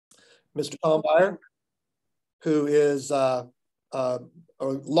Mr. Tom Byer, who is a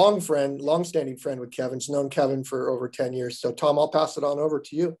long-standing friend with Kevin's known Kevin for over 10 years. So Tom, I'll pass it on over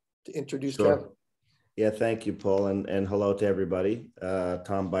to you to introduce Kevin. Yeah, thank you, Paul, and hello to everybody.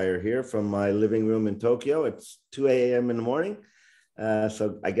 Tom Byer here from my living room in Tokyo. It's 2 a.m. in the morning,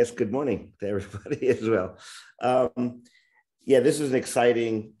 so I guess good morning to everybody as well. Yeah, this is an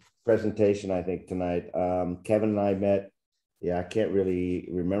exciting presentation, I think, tonight. Kevin and I met, I can't really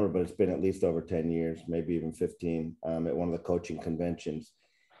remember, but it's been at least over 10 years, maybe even 15, at one of the coaching conventions.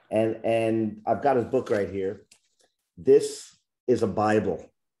 And I've got his book right here. This is a Bible.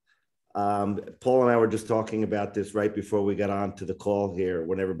 Paul and I were just talking about this right before we got on to the call here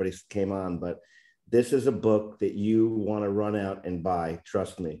when everybody came on, but this is a book that you want to run out and buy,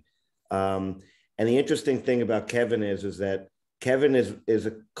 trust me. And the interesting thing about Kevin is that Kevin is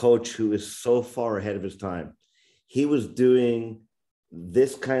a coach who is so far ahead of his time. He was doing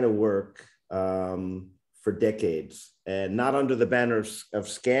this kind of work for decades, and not under the banner of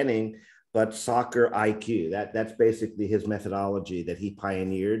scanning, but soccer IQ. That's basically his methodology that he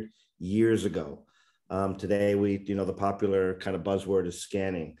pioneered years ago. Today, the popular kind of buzzword is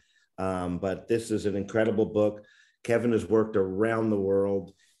scanning. But this is an incredible book. Kevin has worked around the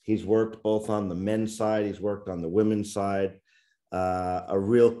world. He's worked both on the men's side, he's worked on the women's side, a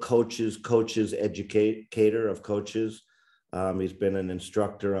real coaches educator of coaches. He's been an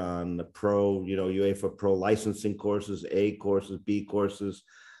instructor on the pro, UEFA pro licensing courses, A courses, B courses.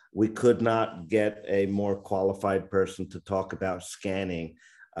 We could not get a more qualified person to talk about scanning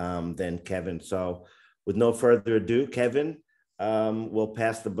than Kevin. So with no further ado, Kevin, we'll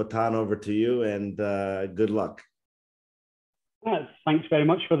pass the baton over to you, and good luck. Thanks very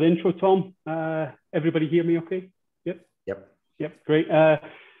much for the intro, Tom. Everybody hear me okay? Yep, great.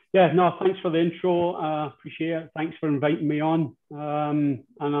 Thanks for the intro. Appreciate it. Thanks for inviting me on. And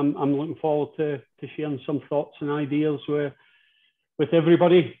I'm looking forward to sharing some thoughts and ideas with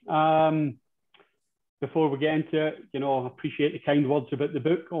everybody. Before we get into it, I appreciate the kind words about the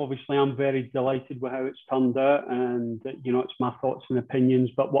book. Obviously, I'm very delighted with how it's turned out, and it's my thoughts and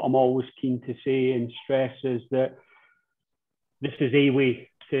opinions. But what I'm always keen to say and stress is that this is a way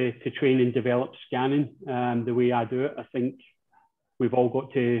to train and develop scanning. The way I do it, I think we've all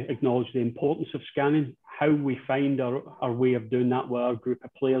got to acknowledge the importance of scanning. How we find our way of doing that with our group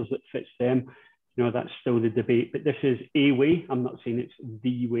of players that fits them, that's still the debate. But this is a way. I'm not saying it's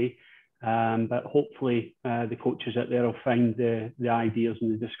the way. But hopefully the coaches out there will find the ideas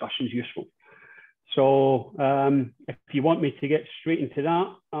and the discussions useful. So if you want me to get straight into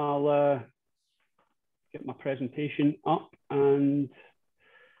that, I'll get my presentation up and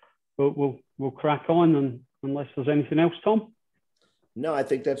we'll crack on, and unless there's anything else, Tom. No, I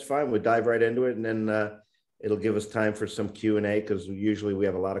think that's fine. We'll dive right into it, and then it'll give us time for some Q&A, because usually we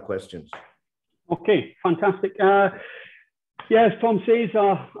have a lot of questions. Okay, fantastic. As Tom says,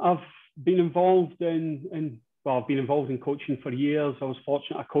 I've been involved in coaching for years. I was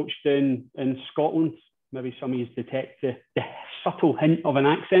fortunate. I coached in Scotland. Maybe some of you detect the subtle hint of an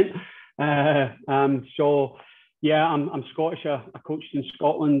accent. I'm Scottish. I coached in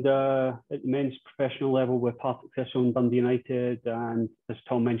Scotland at the men's professional level with Partick Thistle and Dundee United. And as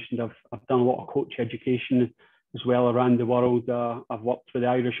Tom mentioned, I've done a lot of coach education as well around the world. I've worked with the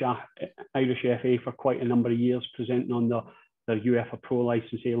Irish FA for quite a number of years, presenting on the UEFA Pro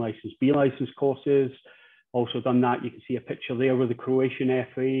license, A license, B license courses. Also done that. You can see a picture there with the Croatian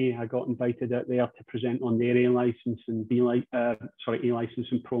FA. I got invited out there to present on their A license and A license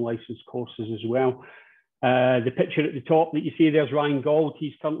and Pro license courses as well. The picture at the top that you see there's Ryan Gauld.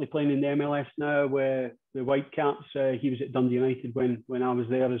 He's currently playing in the MLS now with the Whitecaps. He was at Dundee United when I was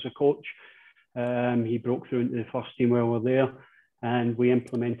there as a coach. He broke through into the first team while we were there, and we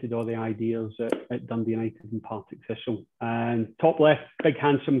implemented all the ideas at Dundee United and Partick Thistle. And top left, big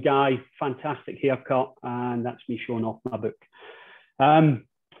handsome guy, fantastic haircut, and that's me showing off my book.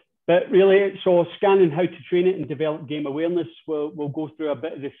 But really, so scanning, how to train it and develop game awareness. We'll go through a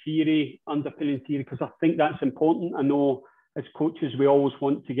bit of the theory, underpinning theory, because I think that's important. I know as coaches, we always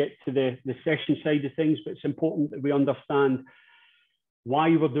want to get to the session side of things, but it's important that we understand why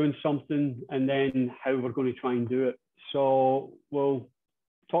we're doing something and then how we're going to try and do it. So we'll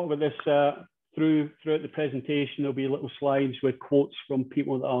talk about this throughout the presentation. There'll be little slides with quotes from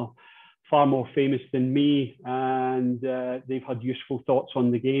people that are far more famous than me, and they've had useful thoughts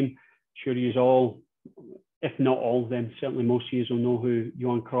on the game. Sure, you all, if not all of them, certainly most of you will know who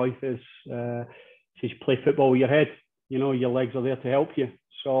Johan Cruyff is. Says, play football with your head. Your legs are there to help you.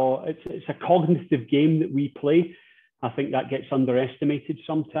 So it's a cognitive game that we play. I think that gets underestimated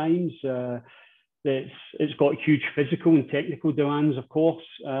sometimes. It's got huge physical and technical demands, of course,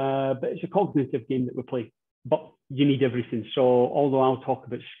 but it's a cognitive game that we play. But you need everything. So although I'll talk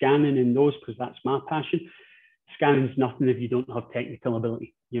about scanning in those because that's my passion, scanning's nothing if you don't have technical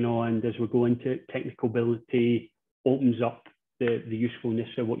ability, you know. And as we go into it, technical ability opens up the usefulness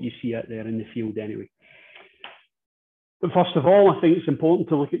of what you see out there in the field anyway. But first of all, I think it's important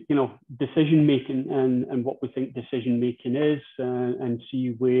to look at, you know, decision making and what we think decision making is, and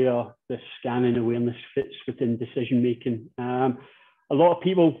see where the scanning awareness fits within decision making. A lot of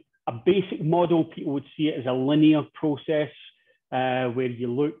people, a basic model, people would see it as a linear process where you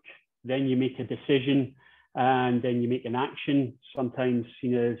look, then you make a decision, and then you make an action. Sometimes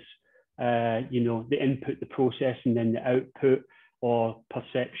seen as you know, the input, the process, and then the output, or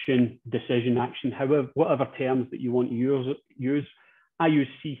perception, decision, action, however, whatever terms that you want to use. I use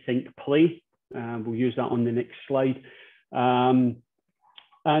see, think, play. We'll use that on the next slide. And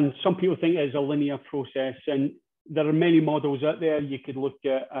some people think it's a linear process, and there are many models out there. You could look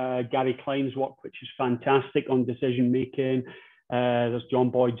at Gary Klein's work, which is fantastic on decision making. There's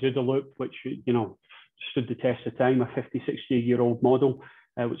John Boyd's OODA loop, which, you know, stood the test of time, a 50, 60-year-old model.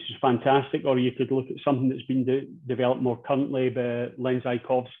 Which is fantastic. Or you could look at something that's been developed more currently by Len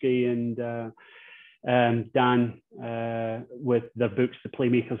Zajkowski and Dan with their books, The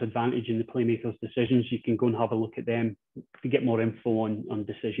Playmaker's Advantage and The Playmaker's Decisions. You can go and have a look at them to get more info on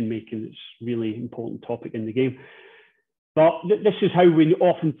decision making. It's a really important topic in the game. But this is how we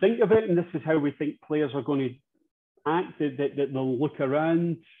often think of it, and this is how we think players are going to act, that they'll look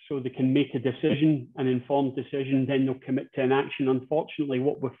around so they can make a decision, an informed decision, then they'll commit to an action. Unfortunately,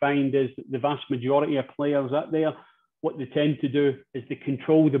 what we find is that the vast majority of players out there, what they tend to do is they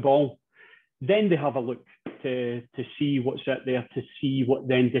control the ball, then they have a look to see what's out there, to see what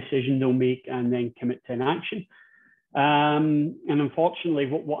then decision they'll make, and then commit to an action. And unfortunately,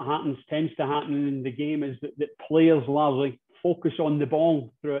 what tends to happen in the game is that players largely focus on the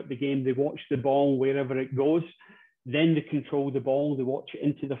ball throughout the game. They watch the ball wherever it goes. Then they control the ball, they watch it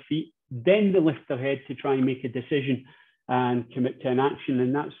into their feet, then they lift their head to try and make a decision and commit to an action.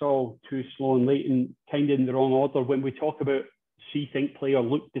 And that's all too slow and late and kind of in the wrong order. When we talk about see, think, play, or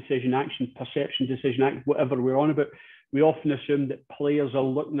look, decision, action, perception, decision, act, whatever we're on about, we often assume that players are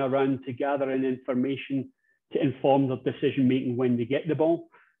looking around to gather in information to inform their decision making when they get the ball.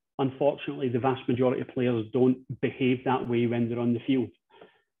 Unfortunately, the vast majority of players don't behave that way when they're on the field.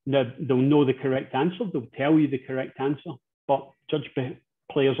 Now, they'll know the correct answer, they'll tell you the correct answer, but judge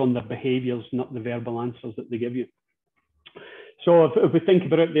players on their behaviours, not the verbal answers that they give you. So if we think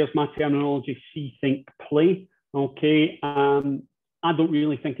about it, there's my terminology, see, think, play. Okay, I don't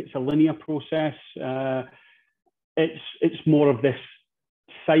really think it's a linear process. It's more of this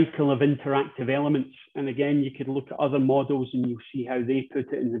cycle of interactive elements. And again, you could look at other models and you'll see how they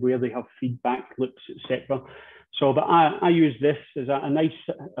put it and where they have feedback loops, etc. So, but I use this as a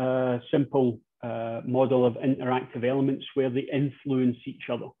nice, simple model of interactive elements where they influence each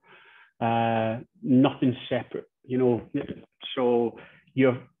other. Nothing separate, you know. So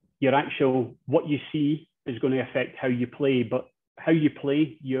your actual, what you see is going to affect how you play, but how you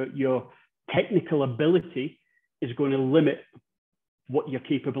play, your technical ability is going to limit what you're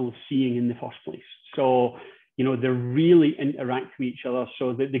capable of seeing in the first place. So, you know, they really interact with each other.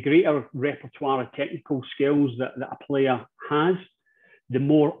 So the greater repertoire of technical skills that a player has, the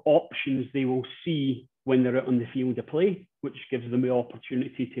more options they will see when they're out on the field of play, which gives them the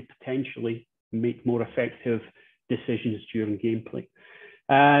opportunity to potentially make more effective decisions during gameplay.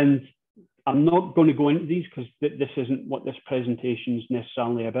 And I'm not going to go into these because this isn't what this presentation is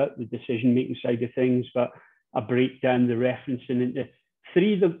necessarily about, the decision-making side of things, but I break down the referencing into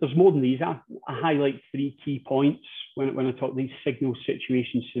three. There's more than these. I highlight three key points when I talk these signals,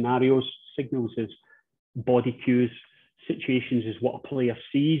 situations, scenarios. Signals is body cues. Situations is what a player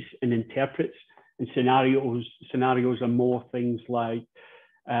sees and interprets. And scenarios are more things like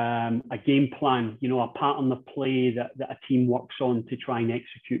a game plan, you know, a pattern of play that a team works on to try and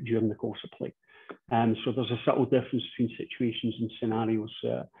execute during the course of play. So there's a subtle difference between situations and scenarios.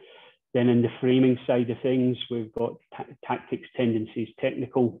 Then in the framing side of things, we've got tactics, tendencies,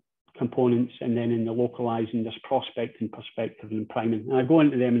 technical components, and then in the localizing, there's prospect and perspective and priming. And I go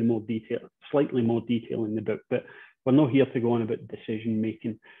into them in more detail, slightly more detail in the book, but we're not here to go on about decision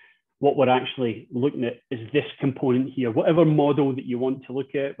making. What we're actually looking at is this component here. Whatever model that you want to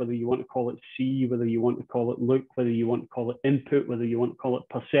look at, whether you want to call it see, whether you want to call it look, whether you want to call it input, whether you want to call it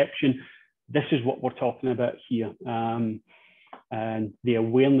perception, this is what we're talking about here. And the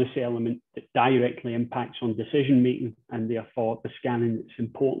awareness element that directly impacts on decision making, and therefore the scanning that's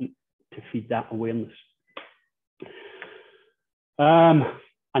important to feed that awareness.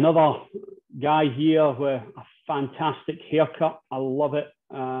 Another guy here with a fantastic haircut. I love it.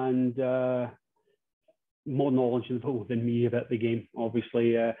 And more knowledgeable than me about the game,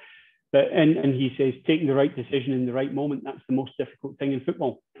 obviously. And he says, taking the right decision in the right moment, that's the most difficult thing in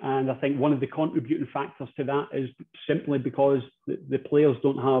football. And I think one of the contributing factors to that is simply because the players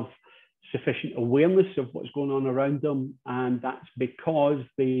don't have sufficient awareness of what's going on around them. And that's because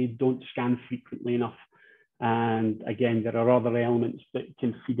they don't scan frequently enough. And again, there are other elements that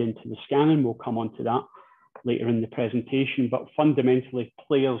can feed into the scanning. We'll come on to that later in the presentation. But fundamentally,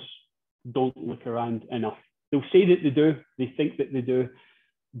 players don't look around enough. They'll say that they do, they think that they do,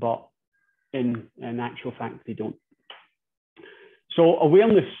 but in actual fact, they don't. So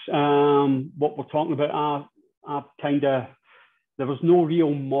awareness, what we're talking about, there was no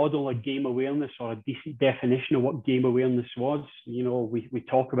real model of game awareness or a decent definition of what game awareness was. You know, we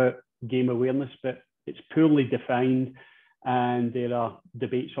talk about game awareness, but it's poorly defined, and there are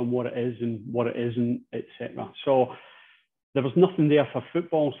debates on what it is and what it isn't, etc. So there was nothing there for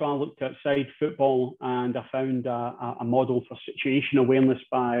football, so I looked outside football and I found a model for situation awareness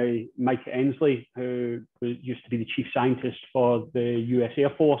by Mike Ensley, who used to be the chief scientist for the US Air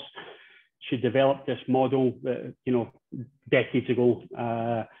Force. She developed this model, decades ago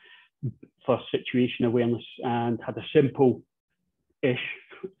for situation awareness, and had a simple-ish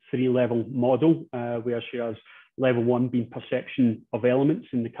 3-level model where she has level 1 being perception of elements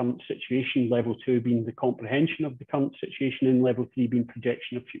in the current situation, level 2 being the comprehension of the current situation, and level 3 being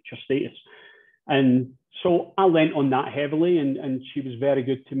projection of future status. And so I lent on that heavily, and she was very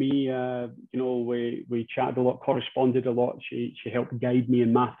good to me. We chatted a lot, corresponded a lot. She helped guide me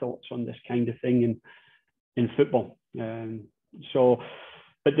in my thoughts on this kind of thing in football.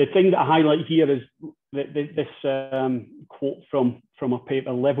 But the thing that I highlight here is that this quote from a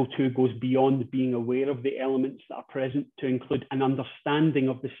paper, level 2 goes beyond being aware of the elements that are present to include an understanding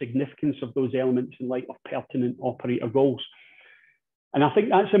of the significance of those elements in light of pertinent operator goals. And I think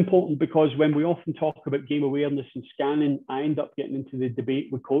that's important because when we often talk about game awareness and scanning, I end up getting into the debate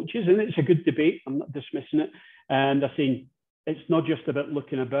with coaches, and it's a good debate, I'm not dismissing it. And they're saying it's not just about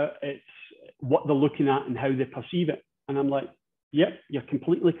looking about, it's what they're looking at and how they perceive it. And I'm like, yep, you're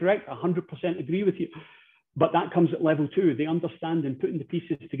completely correct. 100% agree with you. But that comes at level 2. The understanding, putting the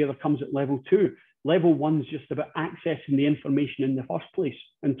pieces together comes at level 2. Level 1 is just about accessing the information in the first place.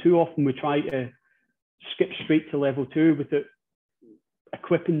 And too often we try to skip straight to level 2 without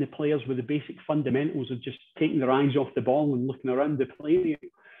equipping the players with the basic fundamentals of just taking their eyes off the ball and looking around the play area.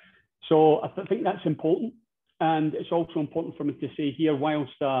 So I think that's important. And it's also important for me to say here,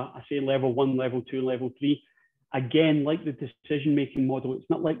 whilst I say level 1, level 2, level 3, again, like the decision-making model, it's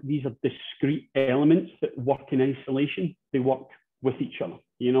not like these are discrete elements that work in isolation. They work with each other,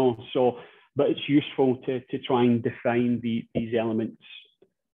 but it's useful to try and define these elements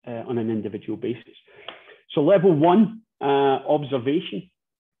on an individual basis. So level 1, observation,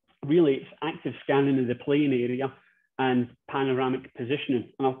 really it's active scanning of the playing area and panoramic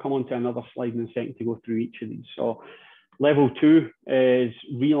positioning. And I'll come on to another slide in a second to go through each of these. So level 2 is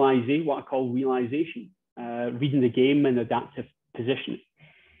what I call realization. Reading the game and adaptive positioning.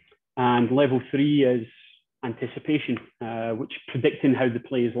 And level 3 is anticipation, which is predicting how the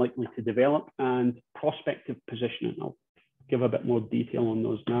play is likely to develop, and prospective positioning. I'll give a bit more detail on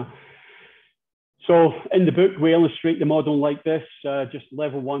those now. So in the book, we illustrate the model like this, just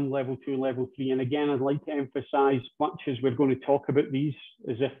level 1, level 2, level 3. And again, I'd like to emphasize, much as we're going to talk about these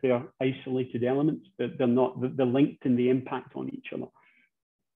as if they're isolated elements, that they're not, they're linked in the impact on each other.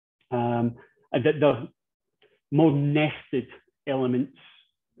 And that they're more nested elements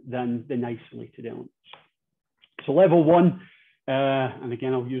than isolated elements. So level 1, and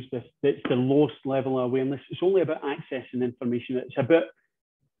again, I'll use this, it's the lowest level of awareness. It's only about accessing information. It's about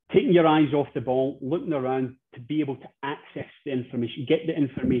taking your eyes off the ball, looking around to be able to access the information, get the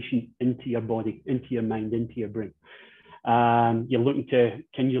information into your body, into your mind, into your brain. You're looking to,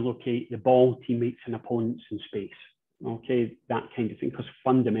 can you locate the ball, teammates and opponents in space? Okay, that kind of thing, because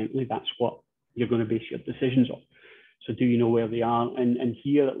fundamentally that's what you're going to base your decisions on. So do you know where they are? And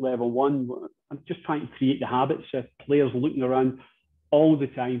here at level 1, I'm just trying to create the habits of players looking around all the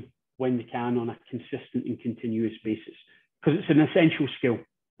time when they can on a consistent and continuous basis, because it's an essential skill,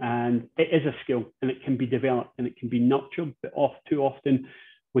 and it is a skill, and it can be developed and it can be nurtured, but too often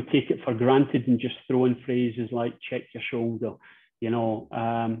we take it for granted and just throw in phrases like check your shoulder,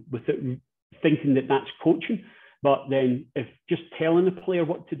 without thinking that that's coaching. But then if just telling a player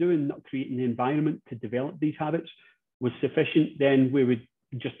what to do and not creating the environment to develop these habits was sufficient, then we would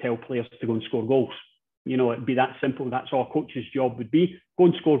just tell players to go and score goals. It'd be that simple. That's all a coach's job would be. Go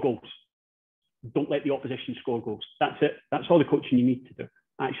and score goals. Don't let the opposition score goals. That's it. That's all the coaching you need to do.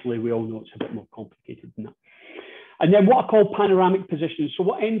 actually we all know it's a bit more complicated than that. And then what I call panoramic positioning. So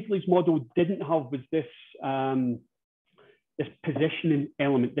what Ensley's model didn't have was this, this positioning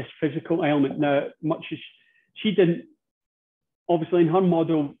element, this physical element. Now, much as she didn't, obviously in her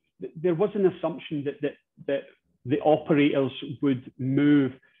model, there was an assumption that the operators would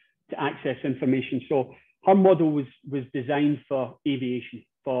move to access information. So her model was designed for aviation,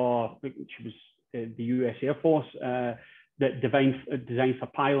 which was the US Air Force, that designed for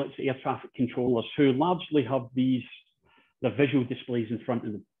pilots, air traffic controllers, who largely have the visual displays in front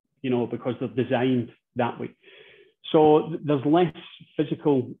of them, you know, because they're designed that way. So there's less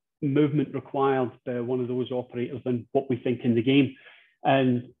physical movement required by one of those operators than what we think in the game.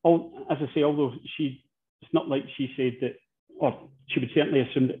 And as I say, although it's not like she said that, or she would certainly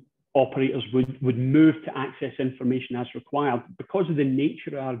assume that operators would move to access information as required. Because of the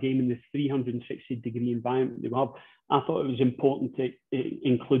nature of our game in the 360-degree environment that we have, I thought it was important to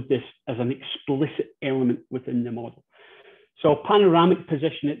include this as an explicit element within the model. So panoramic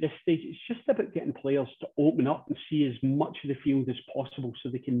position at this stage, it's just about getting players to open up and see as much of the field as possible so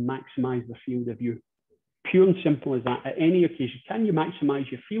they can maximize their field of view. Pure and simple as that. At any occasion, can you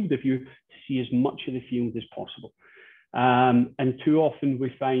maximize your field of view to see as much of the field as possible? And too often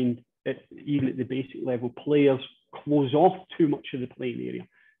we find that even at the basic level, players close off too much of the playing area.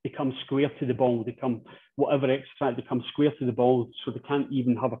 They come square to the ball, they come whatever exercise, they come square to the ball, so they can't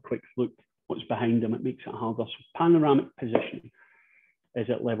even have a quick look what's behind them. It makes it harder. So panoramic positioning is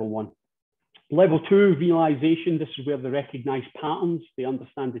at level 1. Level 2, realization. This is where they recognize patterns. They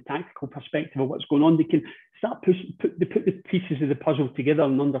understand the tactical perspective of what's going on. They can start put the pieces of the puzzle together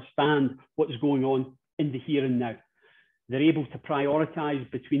and understand what's going on in the here and now. They're able to prioritize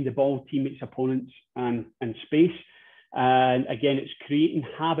between the ball, teammates, opponents, and space. And again, it's creating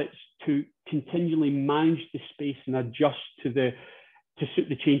habits to continually manage the space and adjust to suit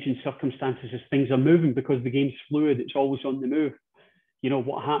the changing circumstances as things are moving, because the game's fluid. It's always on the move. You know,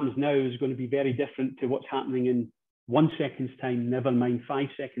 what happens now is going to be very different to what's happening in 1 second's time, never mind 5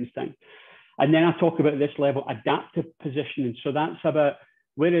 seconds time. And then I talk about this level, adaptive positioning. So that's about,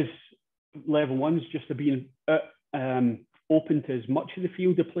 whereas level 1 is just being open to as much of the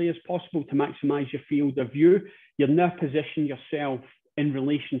field of play as possible to maximize your field of view, you're now positioning yourself in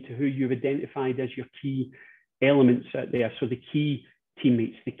relation to who you've identified as your key elements out there. So the key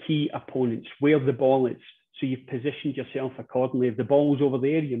teammates, the key opponents, where the ball is. So you've positioned yourself accordingly. If the ball's over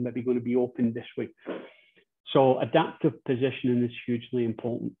there, you're maybe going to be open this way. So adaptive positioning is hugely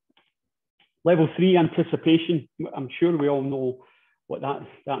important. Level 3, anticipation. I'm sure we all know what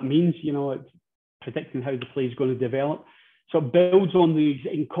that means. You know, it's predicting how the play is going to develop. So it builds on these,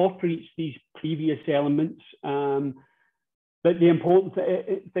 incorporates these previous elements. But the important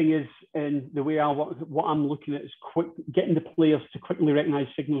thing is, and the way I work, what I'm looking at is getting the players to quickly recognize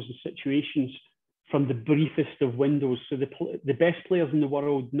signals and situations from the briefest of windows. So the best players in the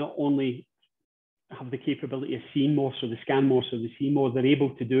world not only have the capability of seeing more, so they scan more, so they see more, they're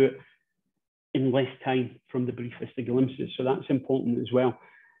able to do it in less time from the briefest of glimpses. So that's important as well.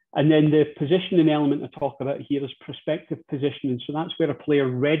 And then the positioning element I talk about here is prospective positioning. So that's where a player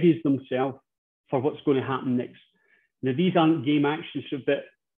readies themselves for what's going to happen next. Now, these aren't game actions, so that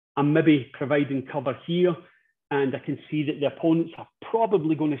I'm maybe providing cover here, and I can see that the opponents are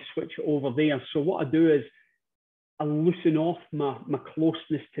probably going to switch over there. So what I do is I loosen off my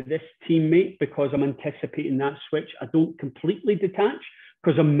closeness to this teammate because I'm anticipating that switch. I don't completely detach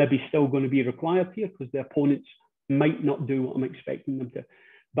because I'm maybe still going to be required here because the opponents might not do what I'm expecting them to.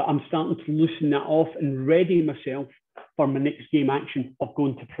 But I'm starting to loosen that off and ready myself for my next game action of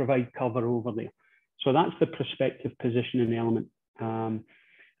going to provide cover over there. So that's the prospective positioning element.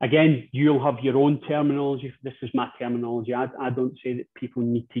 Again, you'll have your own terminology. This is my terminology. I don't say that people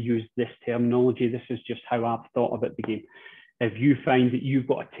need to use this terminology. This is just how I've thought about the game. If you find that you've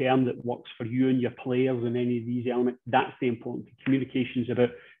got a term that works for you and your players and any of these elements, that's the important thing. Communication is about,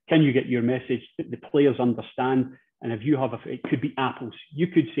 can you get your message that the players understand? And if you have it could be apples. You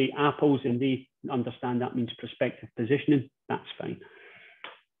could say apples and they understand that means prospective positioning. That's fine.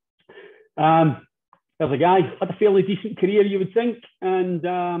 There's a guy, had a fairly decent career, you would think. And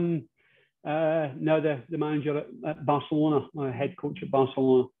now the manager at Barcelona, head coach at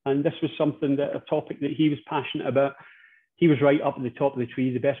Barcelona. And this was something that, a topic that he was passionate about. He was right up at the top of the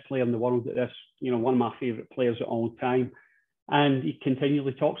tree, the best player in the world at this, you know, one of my favorite players at all time. And he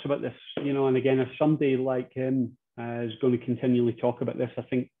continually talks about this, you know, and again, if somebody like him is going to continually talk about this, I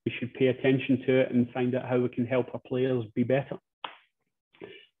think we should pay attention to it and find out how we can help our players be better.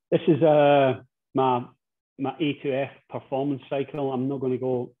 This is my A to F performance cycle. I'm not going to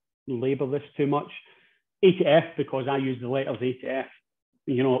go labor this too much. A to F because I use the letters A to F.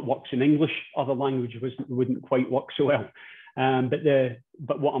 you know, it works in English. Other languages wouldn't quite work so well.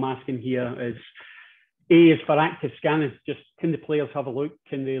 But what I'm asking here is, A is for active scanning. Just can the players have a look?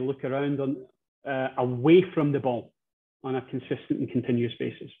 Can they look around on away from the ball on a consistent and continuous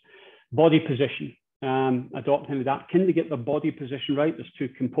basis? Body position, adopting that. Can they get their body position right? There's two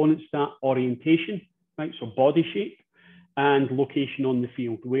components to that: orientation, right? So body shape, and location on the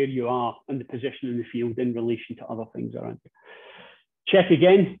field, where you are and the position in the field in relation to other things around you. Check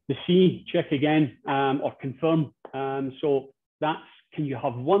again, the C, check again, or confirm. So that's, can you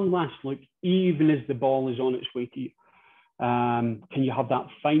have one last look even as the ball is on its way to you? Can you have that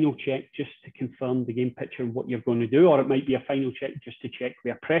final check just to confirm the game picture and what you're going to do? Or it might be a final check just to check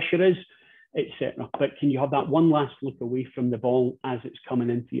where pressure is, etc. But can you have that one last look away from the ball as it's coming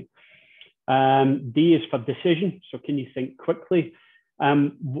into you? D is for decision. So can you think quickly?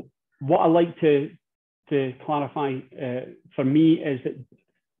 What I like to clarify for me is that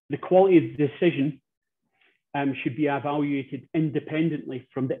the quality of the decision should be evaluated independently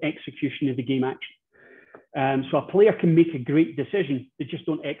from the execution of the game action. So a player can make a great decision, they just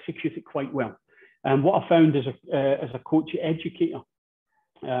don't execute it quite well. And what I found as a coach educator,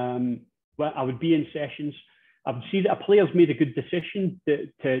 well, I would be in sessions, I would see that a player's made a good decision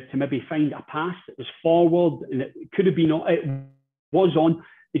to maybe find a pass that was forward, and it could have been, it was on,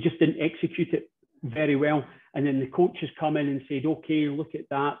 they just didn't execute it very well. And then the coaches come in and said, okay, look at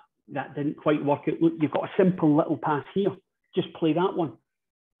that, that didn't quite work out. Look, you've got a simple little pass here, just play that one.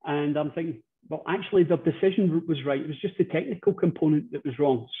 And I'm thinking, well, actually the decision was right. It was just the technical component that was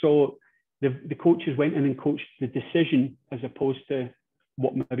wrong. So the coaches went in and coached the decision as opposed to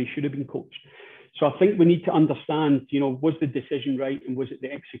what maybe should have been coached. So I think we need to understand, you know, was the decision right, and was it the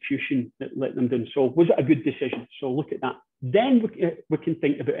execution that let them down? So was it a good decision? So look at that. Then we can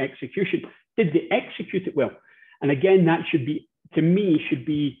think about execution. Did they execute it well? And again, that should be, to me, should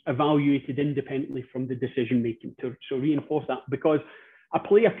be evaluated independently from the decision making. So reinforce that, because a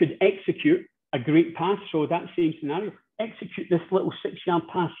player could execute a great pass. So that same scenario, execute this little 6-yard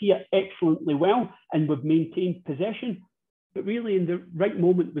pass here excellently well, and we've maintained possession. But really, in the right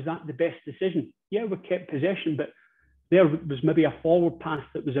moment, was that the best decision? Yeah, we kept possession, but there was maybe a forward pass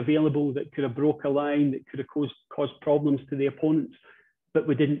that was available that could have broke a line, that could have caused problems to the opponents, but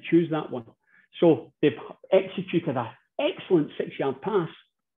we didn't choose that one. So they've executed an excellent 6-yard pass,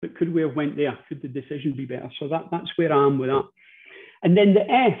 but could we have went there? Could the decision be better? So that's where I am with that. And then the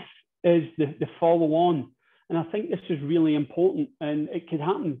F is the follow on. And I think this is really important, and it could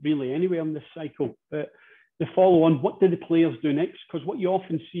happen really anywhere in this cycle. But the follow on, what do the players do next? Because what you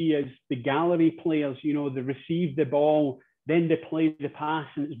often see is the gallery players, you know, they receive the ball, then they play the pass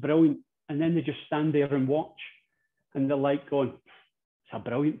and it's brilliant. And then they just stand there and watch. And they're like going, it's a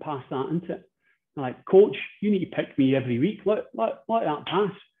brilliant pass, that, isn't it? They're like, coach, you need to pick me every week. Let that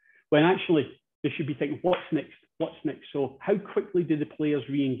pass. When actually they should be thinking, what's next? What's next? So how quickly do the players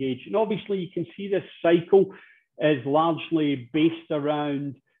re-engage? And obviously you can see this cycle is largely based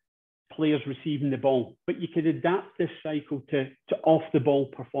around players receiving the ball, but you could adapt this cycle to off the ball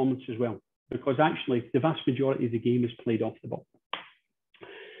performance as well, because actually the vast majority of the game is played off the ball.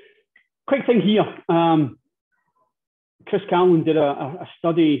 Quick thing here, Chris Callan did a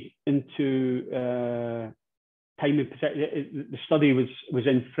study into time and possession. The study was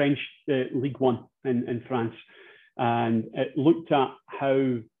in French Ligue 1 in France, and it looked at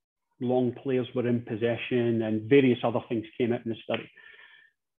how long players were in possession, and various other things came out in the study.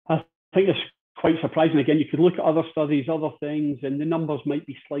 I think it's quite surprising. Again, you could look at other studies, other things, and the numbers might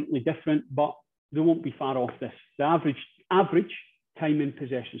be slightly different, but they won't be far off this. The average time in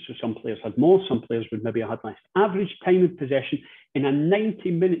possession, so some players had more, some players would maybe have had less. Average time in possession in a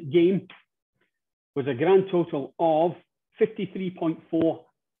 90-minute game was a grand total of 53.4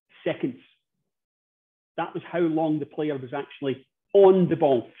 seconds. That was how long the player was actually on the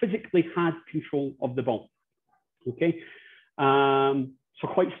ball, physically had control of the ball. Okay. So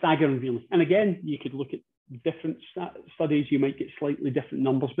quite staggering, really. And again, you could look at different studies, you might get slightly different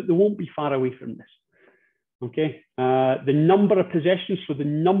numbers, but they won't be far away from this. Okay. The number of possessions, so the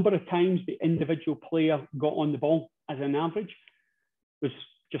number of times the individual player got on the ball as an average was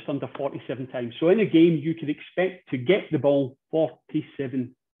just under 47 times. So in a game, you could expect to get the ball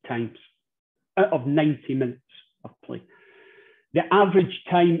 47 times out of 90 minutes of play. The average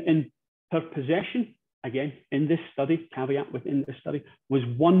time in per possession, again, in this study, caveat within this study, was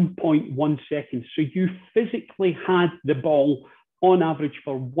 1.1 seconds. So you physically had the ball on average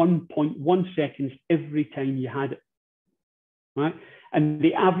for 1.1 seconds every time you had it, right? And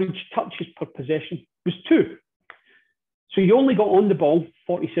the average touches per possession was 2. So you only got on the ball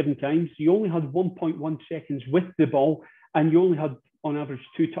 47 times. You only had 1.1 seconds with the ball, and you only had on average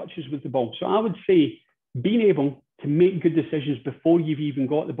 2 touches with the ball. So I would say being able to make good decisions before you've even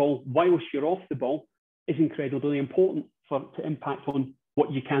got the ball whilst you're off the ball is incredibly important to impact on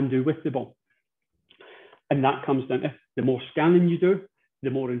what you can do with the ball. And that comes down to the more scanning you do, the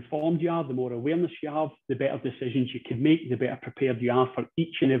more informed you are, the more awareness you have, the better decisions you can make, the better prepared you are for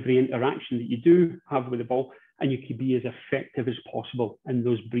each and every interaction that you do have with the ball, and you can be as effective as possible in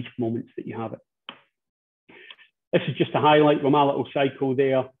those brief moments that you have it. This is just a highlight from my little cycle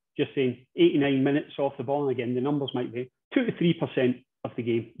there, just saying 89 minutes off the ball. Again, the numbers might be 2 to 3% of the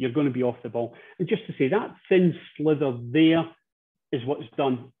game, you're going to be off the ball. And just to say that thin slither there is what's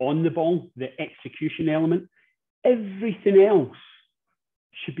done on the ball, the execution element. Everything else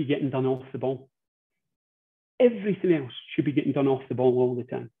should be getting done off the ball. Everything else should be getting done off the ball all the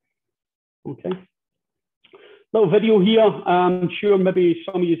time. Okay. Little video here. I'm sure maybe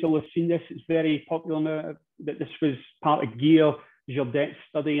some of you will have seen this. It's very popular now that this was part of Gear Jardet's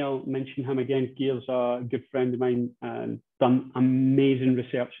study. I'll mention him again. Gear's a good friend of mine and done amazing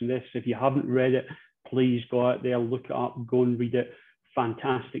research on this. If you haven't read it, please go out there, look it up, go and read it.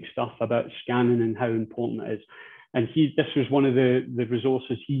 Fantastic stuff about scanning and how important it is. And this was one of the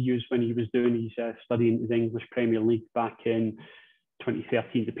resources he used when he was doing his study in the English Premier League back in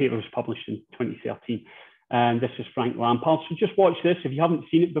 2013. The paper was published in 2013. And this is Frank Lampard. So just watch this. If you haven't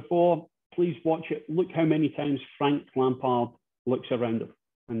seen it before, please watch it. Look how many times Frank Lampard looks around him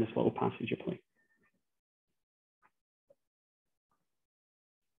in this little passage of play.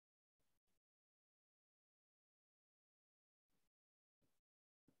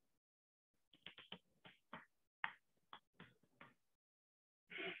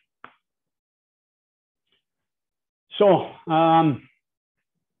 So,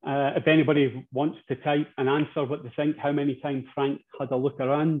 if anybody wants to type an answer, what they think, how many times Frank had a look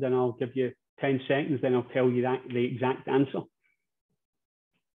around, and I'll give you 10 seconds, then I'll tell you the exact answer.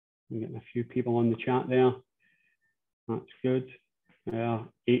 I'm getting a few people on the chat there. That's good.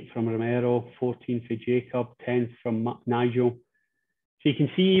 8 from Romero, 14 for Jacob, 10 from Nigel. So you can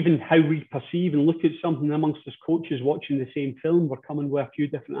see even how we perceive and look at something amongst us coaches watching the same film. We're coming with a few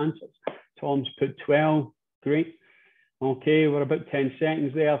different answers. Tom's put 12. Great. Okay, we're about 10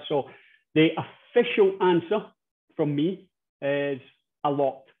 seconds there. So the official answer from me is a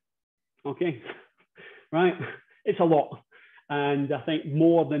lot. Okay, right? It's a lot. And I think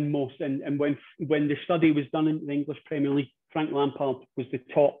more than most. And when the study was done in the English Premier League, Frank Lampard was the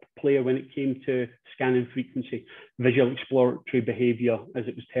top player when it came to scanning frequency, visual exploratory behaviour, as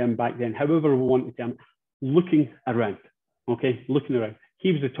it was termed back then. However we want to term it, looking around. Okay, looking around.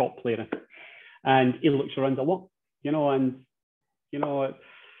 He was the top player. And he looks around a lot. You know, and, you know,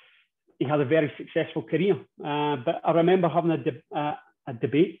 he had a very successful career. But I remember having a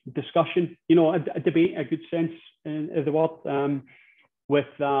debate, discussion, you know, a debate, a good sense of the word, with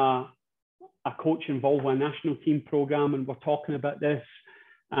a coach involved with a national team program. And we're talking about this.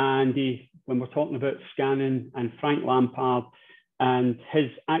 And when we're talking about scanning and Frank Lampard, and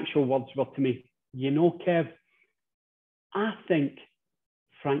his actual words were to me, you know, Kev, I think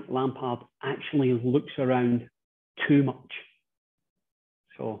Frank Lampard actually looks around too much.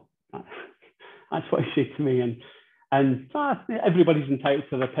 So that's what he said to me. And everybody's entitled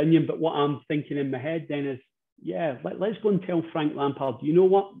to their opinion, but what I'm thinking in my head then is, yeah, let's go and tell Frank Lampard, you know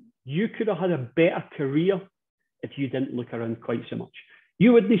what? You could have had a better career if you didn't look around quite so much.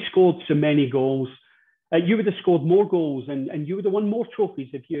 You wouldn't have scored so many goals. You would have scored more goals and you would have won more trophies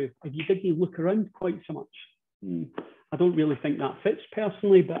if you didn't look around quite so much. I don't really think that fits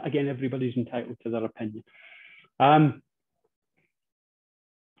personally, but again, everybody's entitled to their opinion.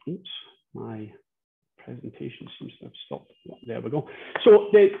 Oops, my presentation seems to have stopped. There we go. So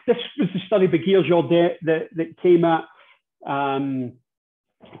this was the study by Gear Jordet that came at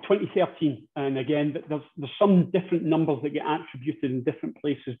 2013. And again, there's some different numbers that get attributed in different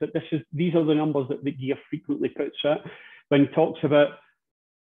places, but these are the numbers that Gear frequently puts out when he talks about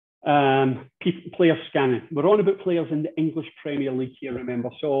player scanning. We're on about players in the English Premier League here, remember.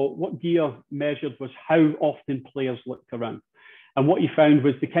 So what Gear measured was how often players looked around. And what he found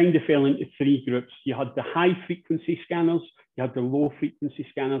was they kind of fell into 3 groups. You had the high frequency scanners, you had the low frequency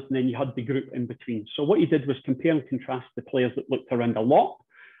scanners, and then you had the group in between. So what he did was compare and contrast the players that looked around a lot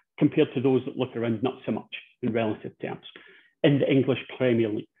compared to those that look around not so much in relative terms in the English Premier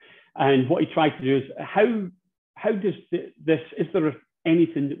League. And what he tried to do is how does this, is there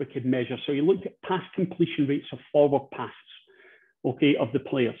anything that we could measure? So he looked at pass completion rates of forward passes, okay, of the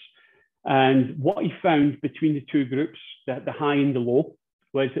players. And what he found between the 2 groups, the high and the low,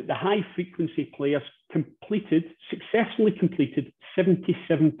 was that the high frequency players successfully completed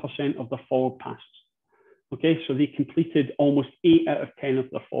 77% of the forward passes. Okay, so they completed almost 8 out of 10 of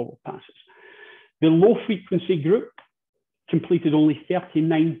their forward passes. The low frequency group completed only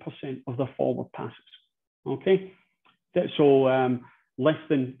 39% of their forward passes. Okay, so less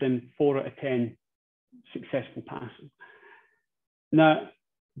than 4 out of 10 successful passes. Now,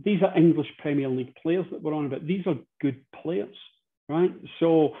 these are English Premier League players that we're on about. These are good players, right?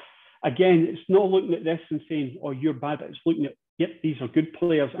 So again, it's not looking at this and saying, oh, you're bad, but it's looking at, yep, these are good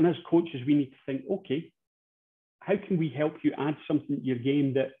players. And as coaches, we need to think, okay, how can we help you add something to your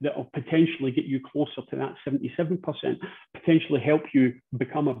game that will potentially get you closer to that 77%, potentially help you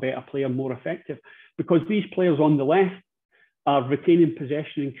become a better player, more effective? Because these players on the left are retaining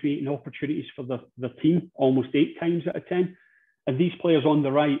possession and creating opportunities for the team almost 8 times out of 10. And these players on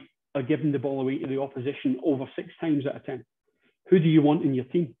the right are giving the ball away to the opposition over 6 times out of 10. Who do you want in your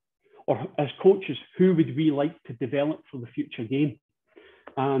team? Or as coaches, who would we like to develop for the future game?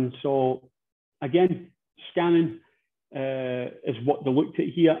 And so, again, scanning is what they looked at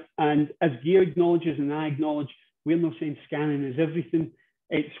here. And as Gear acknowledges and I acknowledge, we're not saying scanning is everything.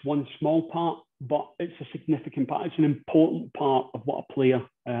 It's one small part, but it's a significant part. It's an important part of what a player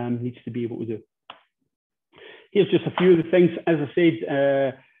needs to be able to do. Here's just a few of the things. As I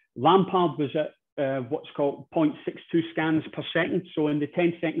said, Lampard was at what's called 0.62 scans per second. So in the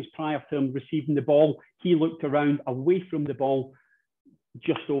 10 seconds prior to him receiving the ball, he looked around away from the ball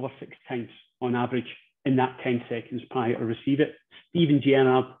just over 6 times on average in that 10 seconds prior to receive it. Steven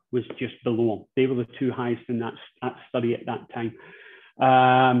Gerrard was just below him. They were the 2 highest in that study at that time.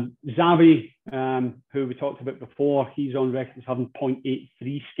 Xavi, who we talked about before, he's on record as having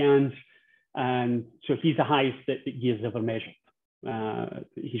 0.83 scans. And so he's the highest that Gear's ever measured.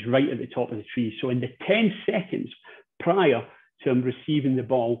 He's right at the top of the tree. So in the 10 seconds prior to him receiving the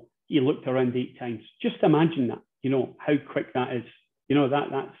ball, he looked around 8 times. Just imagine that, you know, how quick that is. You know,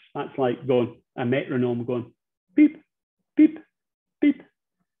 that's like going, a metronome going, beep, beep, beep,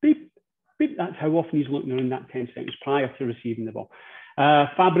 beep, beep. That's how often he's looking around that 10 seconds prior to receiving the ball.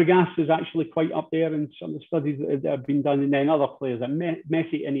 Fabregas is actually quite up there in some of the studies that have been done, and then other players like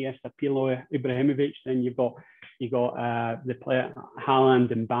Messi, Iniesta, Pirlo, Ibrahimovic. Then you've got the player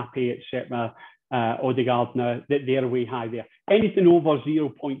Haaland, Mbappe, etc. Odegaard now, they're way high there. Anything over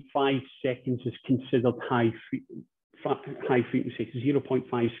 0.5 seconds is considered high frequency,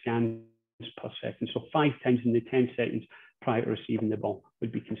 0.5 scans per second. So 5 times in the 10 seconds prior to receiving the ball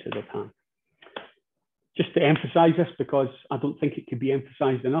would be considered high. Just to emphasize this, because I don't think it could be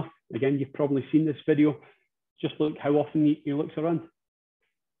emphasized enough. Again, you've probably seen this video. Just look how often he looks around.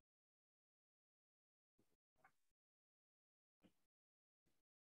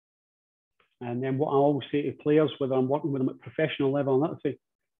 And then what I always say to players, whether I'm working with them at professional level, and that's it,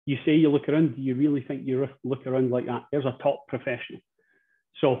 you say you look around, do you really think you look around like that? There's a top professional.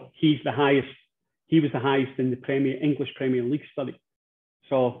 So he's the highest. He was the highest in the English Premier League study.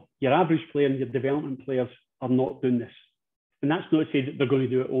 So your average player and your development players are not doing this. And that's not to say that they're going to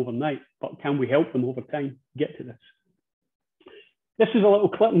do it overnight, but can we help them over time get to this? This is a little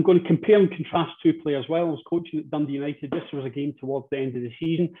clip. I'm going to compare and contrast 2 players. While I was coaching at Dundee United, this was a game towards the end of the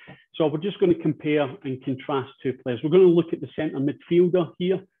season. So we're just going to compare and contrast 2 players. We're going to look at the centre midfielder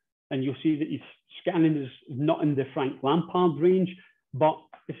here, and you'll see that his scanning is not in the Frank Lampard range, but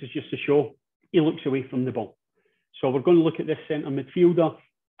this is just to show he looks away from the ball. So we're going to look at this centre midfielder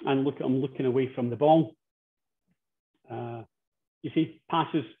and look at him looking away from the ball. You see,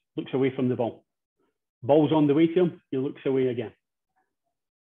 passes, looks away from the ball. Ball's on the way to him, he looks away again.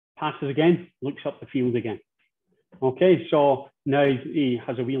 Passes again, looks up the field again. Okay, so now he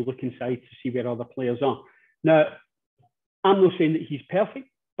has a wee look inside to see where other players are. Now, I'm not saying that he's perfect,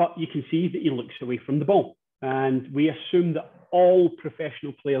 but you can see that he looks away from the ball. And we assume that all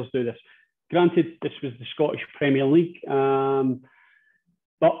professional players do this. Granted, this was the Scottish Premier League,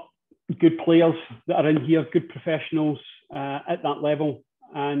 but good players that are in here, good professionals at that level.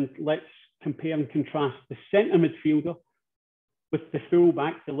 And let's compare and contrast the centre midfielder with the full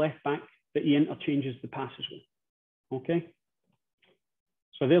back, the left back that he interchanges the passes with. Okay,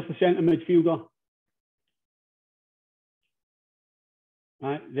 so there's the centre midfielder.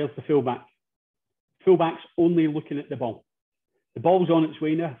 Right, there's the full back. Full back's only looking at the ball. The ball's on its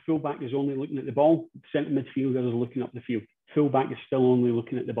way now. Full back is only looking at the ball. The centre midfielder is looking up the field. Full back is still only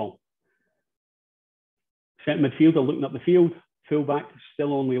looking at the ball. Centre midfielder looking up the field. Full back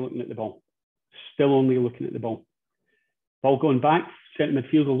still only looking at the ball. Still only looking at the ball. Ball going back. Centre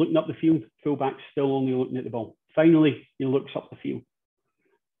midfielder looking up the field. Full back still only looking at the ball. Finally, he looks up the field.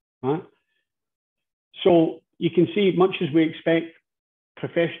 Right? So you can see, much as we expect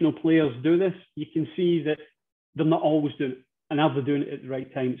professional players do this, you can see that they're not always doing it, and are they doing it at the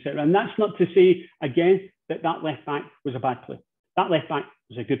right time, etc. And that's not to say, again, that that left back was a bad player. That left back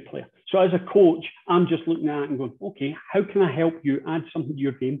was a good player. So as a coach, I'm just looking at it and going, okay, how can I help you add something to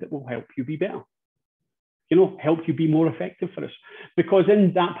your game that will help you be better? You know, help you be more effective for us. Because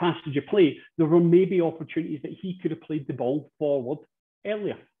in that passage of play, there were maybe opportunities that he could have played the ball forward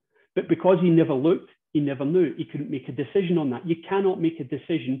earlier. But because he never looked, he never knew. He couldn't make a decision on that. You cannot make a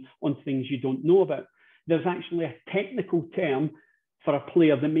decision on things you don't know about. There's actually a technical term for a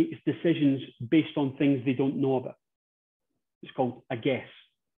player that makes decisions based on things they don't know about. It's called a guess.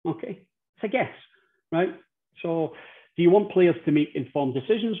 Okay, it's a guess, right? So do you want players to make informed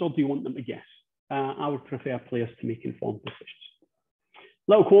decisions or do you want them to guess? I would prefer players to make informed decisions.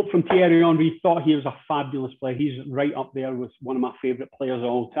 Little quote from Thierry Henry, thought he was a fabulous player. He's right up there with one of my favourite players of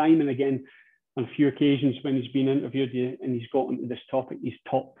all time. And again, on a few occasions when he's been interviewed and he's got into this topic, he's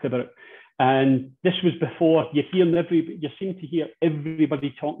talked about it. And this was before you seem to hear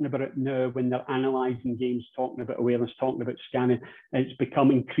everybody talking about it now when they're analysing games, talking about awareness, talking about scanning. And it's become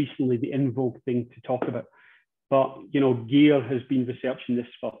increasingly the in vogue thing to talk about. But, you know, Gear has been researching this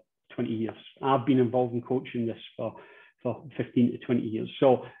for 20 years. I've been involved in coaching this for 15 to 20 years.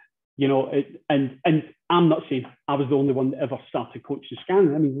 So, you know, and I'm not saying I was the only one that ever started coaching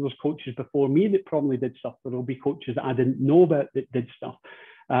scanning. I mean, there was coaches before me that probably did stuff. There will be coaches that I didn't know about that did stuff.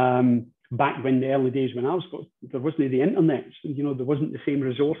 Back when the early days when I was coaching, there wasn't the internet. So, you know, there wasn't the same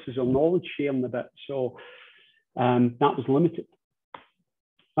resources or knowledge sharing a bit. So that was limited.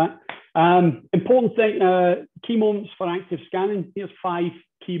 Right. Important thing, key moments for active scanning. Here's 5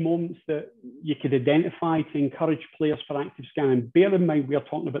 key moments that you could identify to encourage players for active scanning. Bear in mind, we are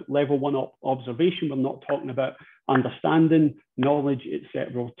talking about level 1 observation. We're not talking about understanding, knowledge,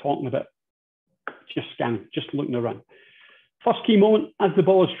 etc. We're talking about just scanning, just looking around. First key moment, as the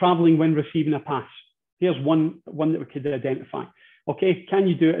ball is traveling when receiving a pass. Here's one that we could identify. Okay, can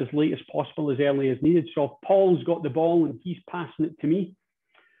you do it as late as possible, as early as needed? So if Paul's got the ball and he's passing it to me,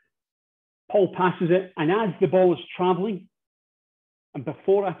 Paul passes it, and as the ball is traveling, and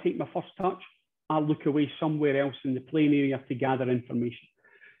before I take my first touch, I look away somewhere else in the playing area to gather information.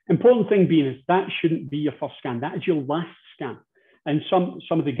 Important thing being is that shouldn't be your first scan. That is your last scan. And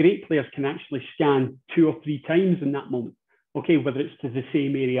some of the great players can actually scan 2 or 3 times in that moment. Okay, whether it's to the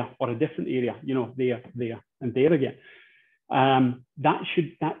same area or a different area, you know, there, and there again. That's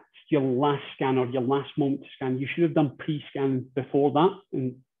your last scan or your last moment to scan. You should have done pre-scan before that,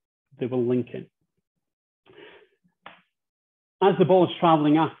 and they will link in. As the ball is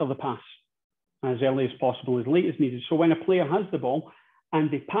traveling after the pass, as early as possible, as late as needed. So when a player has the ball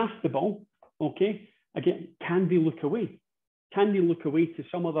and they pass the ball, okay, again, can they look away? Can they look away to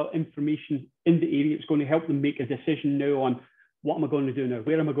some other information in the area? It's going to help them make a decision now on what am I going to do now?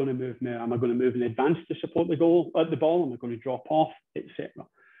 Where am I going to move now? Am I going to move in advance to support the ball? Am I going to drop off, etc.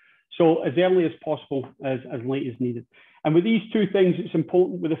 So as early as possible, as late as needed. And with these 2 things, it's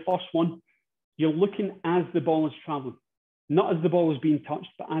important with the first one, you're looking as the ball is traveling. Not as the ball is being touched,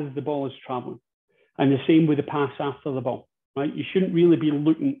 but as the ball is traveling. And the same with the pass after the ball, right? You shouldn't really be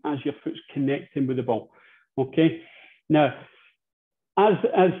looking as your foot's connecting with the ball, okay? Now, as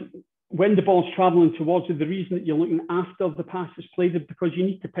when the ball's traveling towards you, the reason that you're looking after the pass is played is because you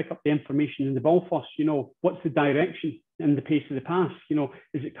need to pick up the information in the ball first. You know, what's the direction and the pace of the pass? You know,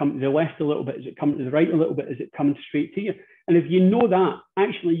 is it coming to the left a little bit? Is it coming to the right a little bit? Is it coming straight to you? And if you know that,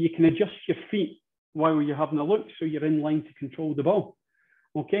 actually, you can adjust your feet while you're having a look, so you're in line to control the ball.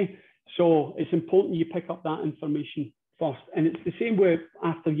 Okay, so it's important you pick up that information first. And it's the same way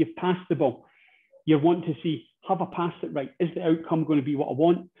after you've passed the ball. You want to see, have I passed it right? Is the outcome going to be what I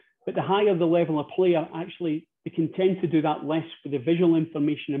want? But the higher the level of player, actually, they can tend to do that less with the visual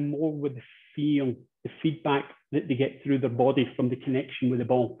information and more with the feel, the feedback that they get through their body from the connection with the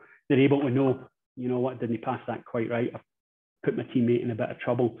ball. They're able to know, you know what, didn't pass that quite right. I've put my teammate in a bit of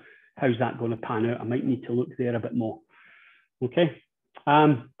trouble. How's that going to pan out? I might need to look there a bit more. Okay.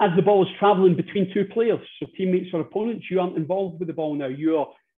 As the ball is traveling between 2 players, so teammates or opponents, you aren't involved with the ball now. You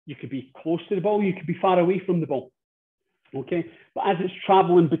could be close to the ball, you could be far away from the ball. Okay. But as it's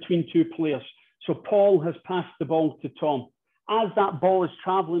traveling between 2 players, so Paul has passed the ball to Tom. As that ball is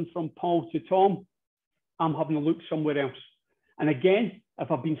traveling from Paul to Tom, I'm having a look somewhere else. And again,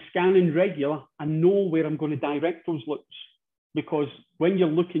 if I've been scanning regular, I know where I'm going to direct those looks. Because when you're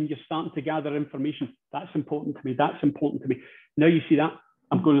looking, you're starting to gather information. That's important to me. That's important to me. Now you see that,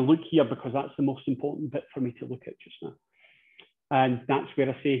 I'm going to look here because that's the most important bit for me to look at just now. And that's where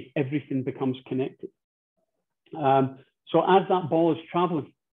I say everything becomes connected. So as that ball is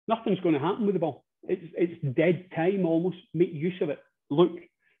traveling, nothing's going to happen with the ball. It's dead time almost. Make use of it. Look,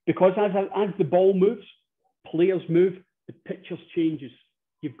 because as the ball moves, players move, the picture changes.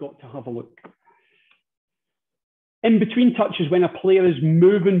 You've got to have a look. In between touches, when a player is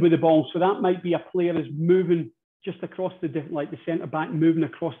moving with the ball, so that might be a player is moving just across like the centre back, moving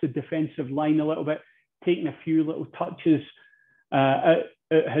across the defensive line a little bit, taking a few little touches at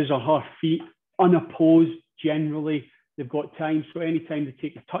his or her feet, unopposed generally. They've got time, so anytime they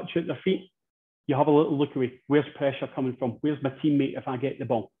take a touch at their feet, you have a little look away. Where's pressure coming from? Where's my teammate if I get the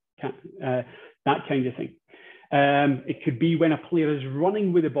ball? That kind of thing. It could be when a player is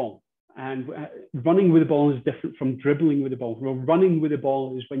running with the ball. And running with the ball is different from dribbling with the ball. Well, running with the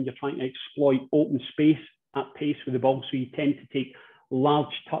ball is when you're trying to exploit open space at pace with the ball. So you tend to take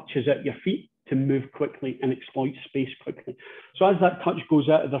large touches at your feet to move quickly and exploit space quickly. So as that touch goes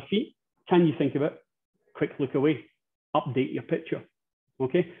out of their feet, can you think of it? Quick look away, update your picture,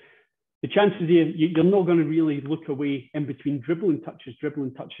 okay? The chances you're not going to really look away in between dribbling touches.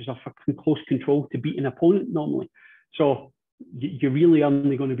 Dribbling touches are for close control to beat an opponent normally. So you're really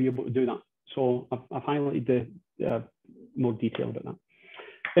only going to be able to do that. So I've highlighted the more detail about that.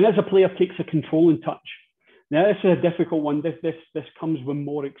 And as a player takes a controlling touch. Now this is a difficult one. This comes with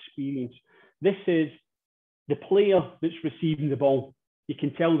more experience. This is the player that's receiving the ball. You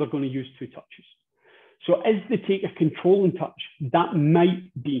can tell they're going to use 2 touches. So as they take a controlling touch, that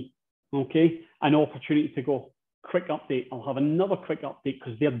might be, okay, an opportunity to go, quick update. I'll have another quick update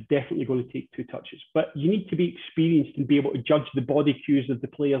because they're definitely going to take 2 touches. But you need to be experienced and be able to judge the body cues of the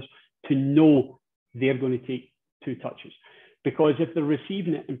players to know they're going to take 2 touches. Because if they're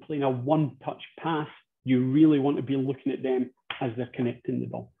receiving it and playing a 1-touch pass, you really want to be looking at them as they're connecting the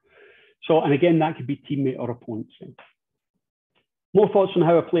ball. So, and again, that could be teammate or opponent. More thoughts on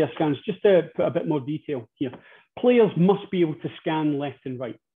how a player scans, just to put a bit more detail here. Players must be able to scan left and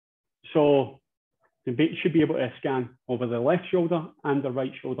right. So they should be able to scan over the left shoulder and the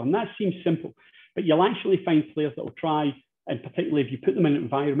right shoulder. And that seems simple, but you'll actually find players that will try, and particularly if you put them in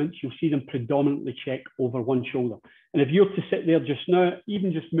environments, you'll see them predominantly check over one shoulder. And if you're to sit there just now,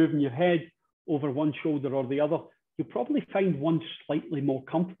 even just moving your head over one shoulder or the other, you'll probably find one slightly more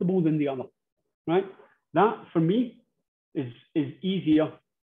comfortable than the other, right? That, for me, is easier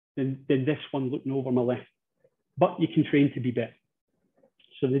than this one looking over my left. But you can train to be better.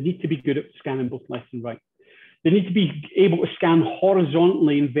 So they need to be good at scanning both left and right. They need to be able to scan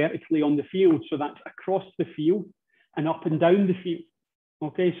horizontally and vertically on the field. So that's across the field and up and down the field.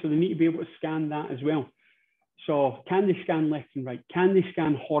 Okay, so they need to be able to scan that as well. So can they scan left and right? Can they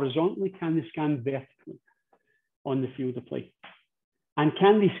scan horizontally? Can they scan vertically on the field of play? And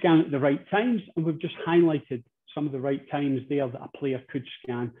can they scan at the right times? And we've just highlighted some of the right times there that a player could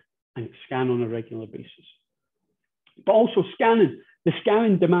scan and scan on a regular basis. But also scanning, the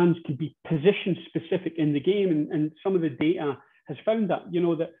scanning demands can be position specific in the game, and some of the data has found that, you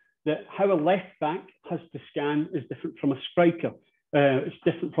know, that how a left back has to scan is different from a striker. It's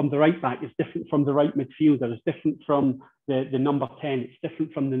different from the right back. It's different from the right midfielder. It's different from the number 10. It's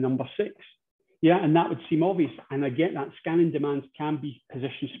different from the number 6. Yeah, and that would seem obvious. And I get that scanning demands can be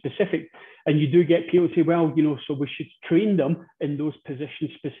position specific. And you do get people say, well, you know, so we should train them in those position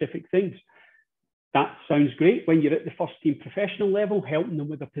specific things. That sounds great when you're at the first team professional level, helping them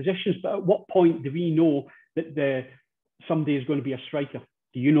with their positions. But at what point do we know that somebody is going to be a striker?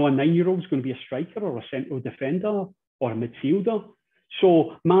 Do you know a 9-year-old is going to be a striker or a central defender or a midfielder?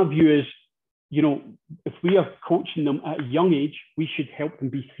 So my view is, you know, if we are coaching them at a young age, we should help them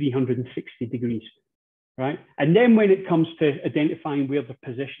be 360 degrees, right? And then when it comes to identifying where the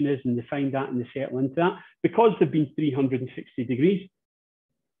position is and they find that and they settle into that, because they've been 360 degrees,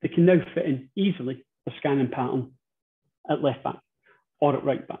 they can now fit in easily the scanning pattern at left back or at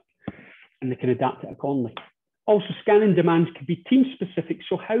right back, and they can adapt it accordingly. Also, scanning demands can be team specific.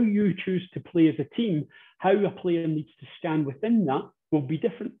 So how you choose to play as a team, how a player needs to scan within that will be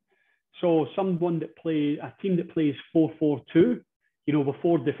different. So a team that plays 4-4-2, you know, with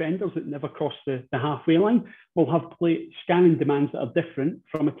 4 defenders that never cross the halfway line, will have scanning demands that are different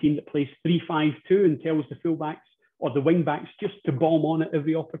from a team that plays 3-5-2 and tells the fullbacks or the wing backs just to bomb on at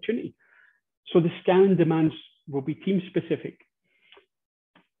every opportunity. So the scanning demands will be team specific.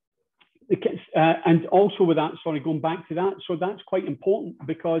 And also with that, sorry, going back to that, so that's quite important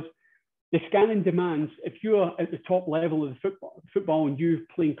because the scanning demands, if you're at the top level of the football and you're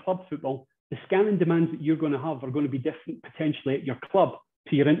playing club football, the scanning demands that you're going to have are going to be different potentially at your club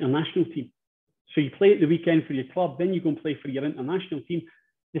to your international team. So you play at the weekend for your club, then you go and play for your international team.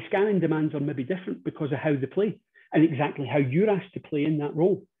 The scanning demands are maybe different because of how they play and exactly how you're asked to play in that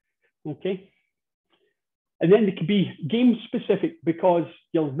role, okay? And then they could be game specific because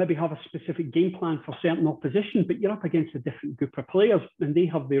you'll maybe have a specific game plan for certain opposition, but you're up against a different group of players and they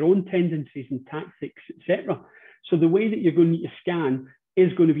have their own tendencies and tactics, etc. So the way that you're going to need to scan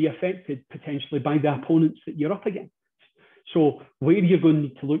is going to be affected potentially by the opponents that you're up against. So where you're going to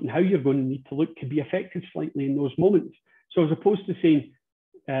need to look and how you're going to need to look could be affected slightly in those moments. So as opposed to saying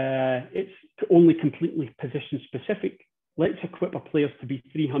it's only completely position specific, let's equip our players to be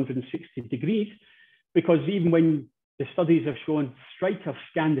 360 degrees, because even when the studies have shown strikers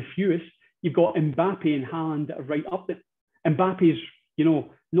scan the fewest, you've got Mbappe and Haaland that are right up there. Mbappe's, you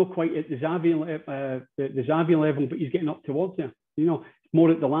know, not quite at the Xavi level, but he's getting up towards there. You know,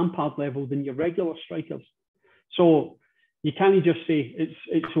 more at the Lampard level than your regular strikers. So you can't just say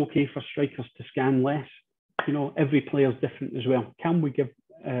it's okay for strikers to scan less. You know, every player's different as well. Can we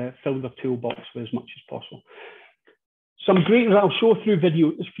fill their toolbox with as much as possible? Some great, I'll show through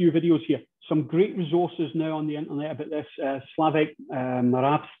a few videos here. Some great resources now on the internet about this. Slavek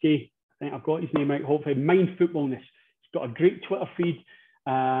Moravsky, I think I've got his name right, hopefully. Mind Footballness. He's got a great Twitter feed.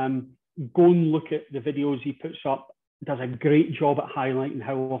 Go and look at the videos he puts up. Does a great job at highlighting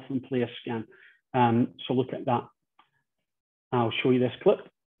how often players scan. So look at that. I'll show you this clip.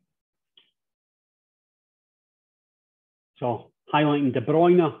 So highlighting De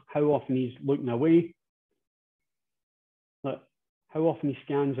Bruyne, how often he's looking away. Look, how often he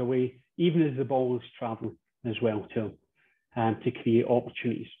scans away, even as the ball is traveling as well too, to create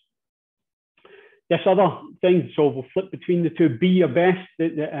opportunities. This other thing, so we'll flip between the two. Be Your Best.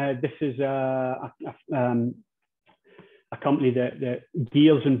 This is a company that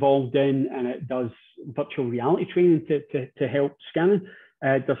Gear's involved in, and it does virtual reality training to help scanning.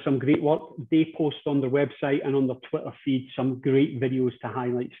 Does some great work. They post on their website and on their Twitter feed some great videos to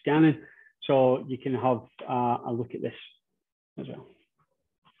highlight scanning. So you can have a look at this as well.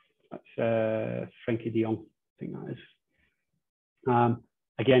 That's Frankie de Jong, I think that is.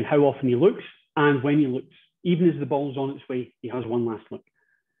 Again, how often he looks and when he looks. Even as the ball's on its way, he has one last look.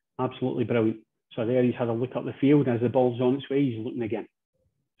 Absolutely brilliant. So there he's had a look up the field. As the ball's on its way, he's looking again.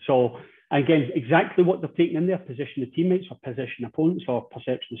 So again, exactly what they're taking in there, position of teammates or position opponents or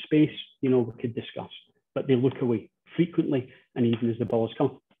perception of space, you know, we could discuss. But they look away frequently and even as the ball is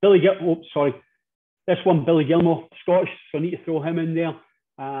coming. This one, Billy Gilmore, Scottish, so I need to throw him in there.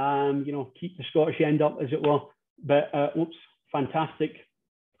 You know, keep the Scottish end up, as it were. But fantastic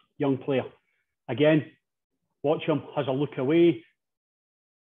young player. Again, watch him, has a look away,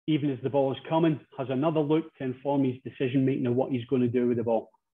 even as the ball is coming, has another look to inform his decision-making of what he's going to do with the ball.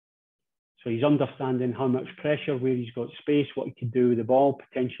 So he's understanding how much pressure, where he's got space, what he can do with the ball,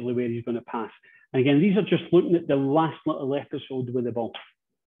 potentially where he's going to pass. And again, these are just looking at the last little episode with the ball.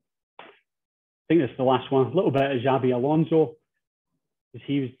 I think that's the last one. A little bit of Xabi Alonso, because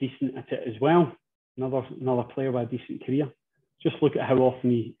he was decent at it as well. Another player with a decent career. Just look at how often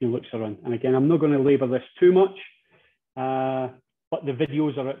he looks around. And again, I'm not going to labour this too much, but the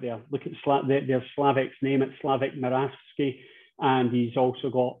videos are out there. Look at there's Slavek's name, it's Slavek Moravsky, and he's also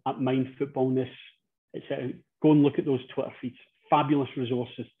got at Mind Footballness. Go and look at those Twitter feeds. Fabulous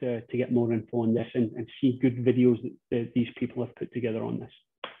resources to get more info on this and see good videos that these people have put together on this.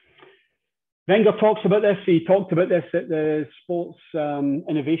 Wenger talks about this. He talked about this at the Sports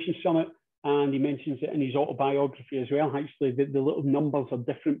Innovation Summit, and he mentions it in his autobiography as well. Actually, the little numbers are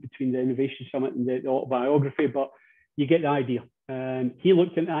different between the Innovation Summit and the autobiography, but you get the idea. He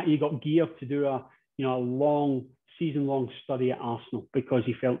looked at that. He got Gear to do a long season-long study at Arsenal because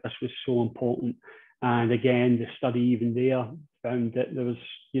he felt this was so important. And again, the study even there found that there was,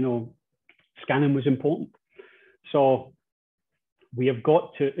 scanning was important. So we have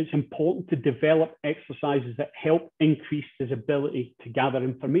it's important to develop exercises that help increase his ability to gather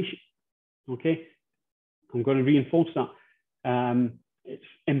information. Okay, I'm going to reinforce that. It's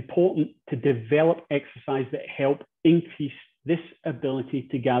important to develop exercises that help increase this ability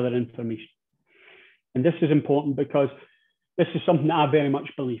to gather information. And this is important because this is something that I very much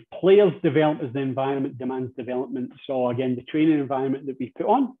believe. Players develop as the environment demands development. So again, the training environment that we put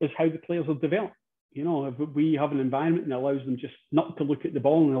on is how the players will develop. If we have an environment that allows them just not to look at the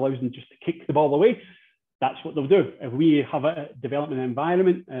ball and allows them just to kick the ball away, that's what they'll do. If we have a development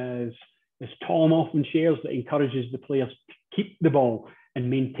environment, as Tom often shares, that encourages the players to keep the ball and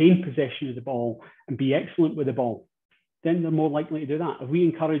maintain possession of the ball and be excellent with the ball, then they're more likely to do that. If we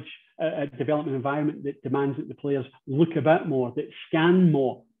encourage a development environment that demands that the players look a bit more, that scan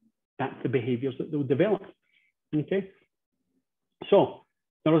more, that's the behaviours that they'll develop. Okay. So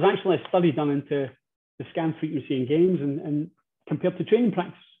there was actually a study done into the scan frequency in games and compared to training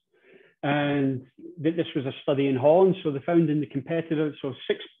practice. And this was a study in Holland. So they found in the competitive, so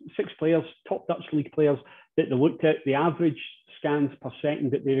six players, top Dutch league players, that they looked at the average scans per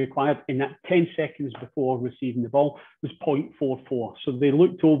second that they required in that 10 seconds before receiving the ball was 0.44. So they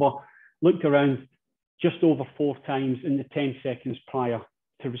looked around just over 4 times in the 10 seconds prior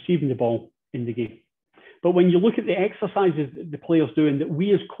to receiving the ball in the game. But when you look at the exercises that the players do and that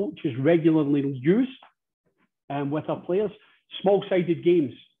we as coaches regularly use with our players, small-sided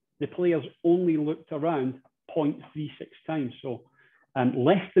games, the players only looked around 0.36 times, so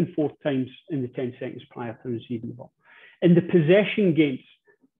less than 4 times in the 10 seconds prior to receiving the ball. In the possession games,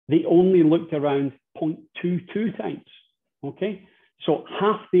 they only looked around 0.22 times, okay? So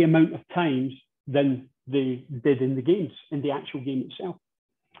half the amount of times than they did in the games, in the actual game itself.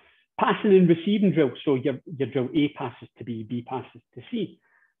 Passing and receiving drills, so your drill A passes to B, B passes to C.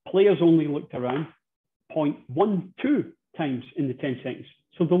 Players only looked around 0.12 times in the 10 seconds.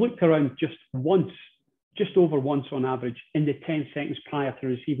 So they looked around just once, just over once on average in the 10 seconds prior to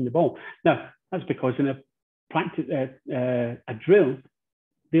receiving the ball. Now, that's because in a drill,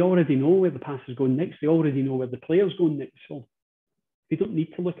 they already know where the pass is going next. They already know where the player's going next. So they don't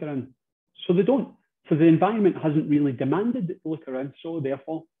need to look around. So they don't. So the environment hasn't really demanded that they look around. So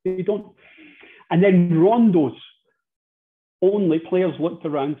therefore, they don't. And then rondos, only players looked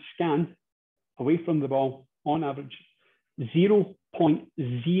around, scanned away from the ball on average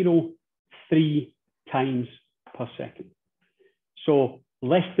 0.03 times per second. So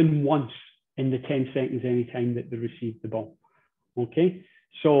less than once in the 10 seconds any time that they received the ball. Okay,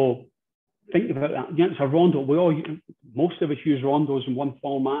 so think about that. Against a rondo, most of us use rondos in one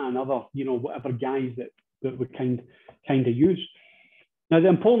format and other, whatever guys that we kind of use. Now, the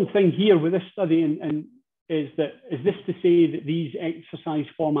important thing here with this study is this to say that these exercise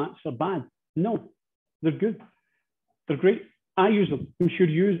formats are bad? No, they're good. They're great. I use them. I'm sure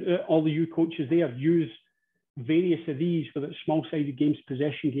all of you coaches there use various of these, whether it's small-sided games,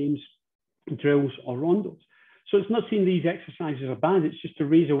 possession games, drills, or rondos. So it's not saying these exercises are bad. It's just to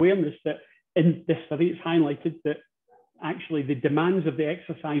raise awareness that in this study, it's highlighted that actually the demands of the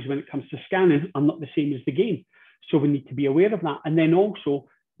exercise when it comes to scanning are not the same as the game. So we need to be aware of that. And then also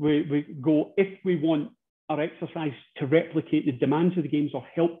we go, if we want our exercise to replicate the demands of the games or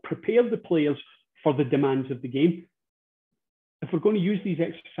help prepare the players for the demands of the game, if we're going to use these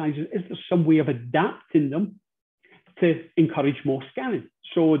exercises, is there some way of adapting them to encourage more scanning?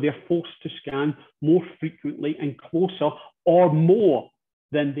 So they're forced to scan more frequently and closer or more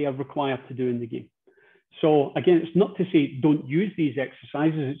than they are required to do in the game. So again, it's not to say don't use these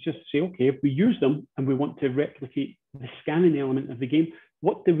exercises, it's just to say, okay, if we use them and we want to replicate the scanning element of the game,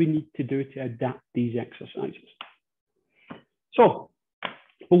 what do we need to do to adapt these exercises? So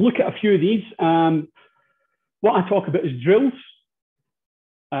we'll look at a few of these. What I talk about is drills,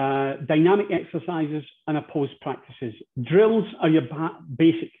 dynamic exercises, and opposed practices. Drills are your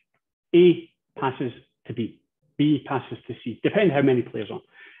basic. A passes to B, B passes to C, depending how many players on.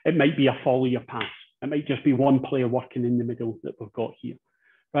 It might be a follow your pass. It might just be one player working in the middle that we've got here,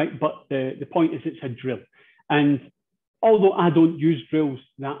 right? But the point is it's a drill. And although I don't use drills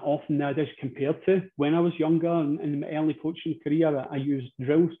that often nowadays compared to when I was younger and in my early coaching career, I used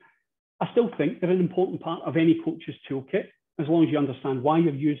drills. I still think they're an important part of any coach's toolkit, as long as you understand why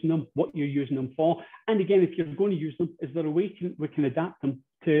you're using them, what you're using them for. And again, if you're going to use them, is there a way we can adapt them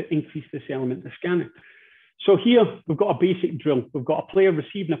to increase this element of scanning? So here, we've got a basic drill. We've got a player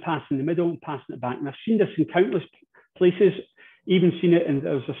receiving a pass in the middle and passing it back. And I've seen this in countless places, even seen it, and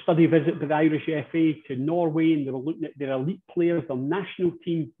there was a study visit by the Irish FA to Norway, and they were looking at their elite players, their national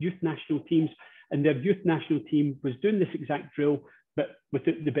team, youth national teams, and their youth national team was doing this exact drill, but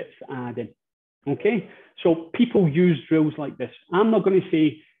without the bits to add in. Okay, so people use drills like this. I'm not going to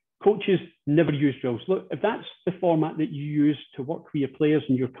say coaches never use drills. Look, if that's the format that you use to work with your players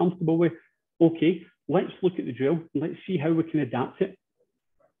and you're comfortable with, okay, let's look at the drill. Let's see how we can adapt it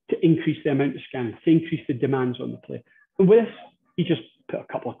to increase the amount of scanning, to increase the demands on the player. And with this, you just put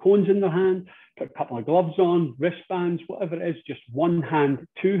a couple of cones in their hand, put a couple of gloves on, wristbands, whatever it is, just one hand,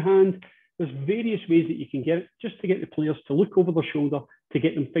 two hand. There's various ways that you can get it just to get the players to look over their shoulder, to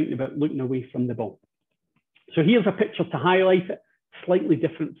get them thinking about looking away from the ball. So here's a picture to highlight it, slightly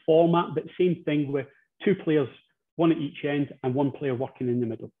different format, but same thing with two players, one at each end and one player working in the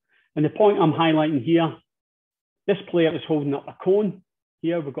middle. And the point I'm highlighting here, this player is holding up a cone.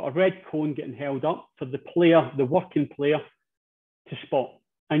 Here we've got a red cone getting held up for the player, the working player, to spot.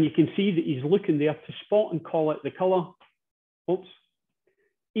 And you can see that he's looking there to spot and call out the colour, oops,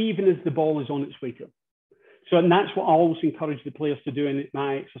 even as the ball is on its way to him. So, and that's what I always encourage the players to do in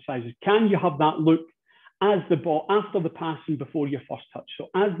my exercises. Can you have that look as the ball, after the pass and before your first touch? So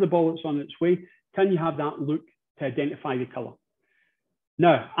as the ball is on its way, can you have that look to identify the colour?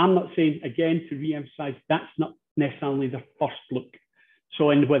 Now, I'm not saying, again, to re-emphasize, that's not necessarily the first look.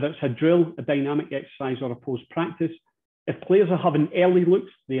 So in whether it's a drill, a dynamic exercise, or a post practice, if players are having early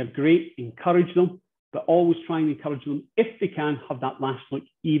looks, they are great, encourage them. but always try and encourage them, if they can, have that last look,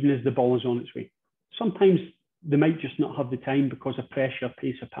 even as the ball is on its way. Sometimes they might just not have the time because of pressure,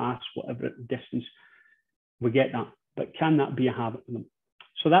 pace of pass, whatever distance. We get that, but can that be a habit for them?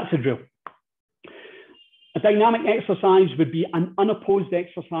 So that's a drill. A dynamic exercise would be an unopposed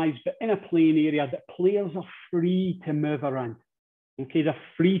exercise, but in a playing area that players are free to move around. Okay, they're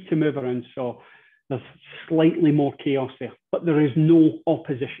free to move around, so there's slightly more chaos there, but there is no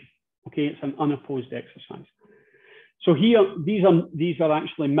opposition. Okay, it's an unopposed exercise. So here, these are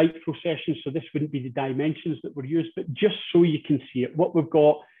actually micro sessions, so this wouldn't be the dimensions that were used, but just so you can see it, what we've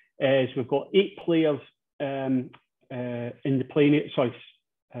got is we've got 8 players in the playing area. Sorry,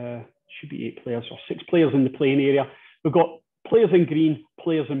 should be 8 players or 6 players in the playing area. We've got players in green,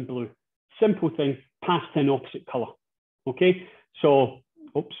 players in blue. Simple thing, passed in opposite colour. Okay, so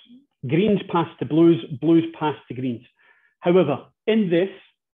greens pass to blues, blues pass to greens. However, in this,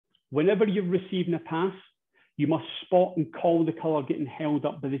 whenever you're receiving a pass, you must spot and call the colour getting held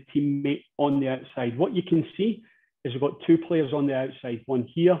up by the teammate on the outside. What you can see is we've got 2 players on the outside, one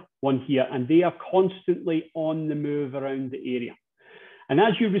here, and they are constantly on the move around the area. And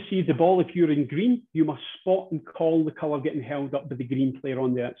as you receive the ball, if you're in green, you must spot and call the colour getting held up by the green player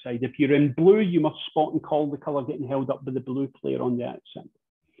on the outside. If you're in blue, you must spot and call the colour getting held up by the blue player on the outside.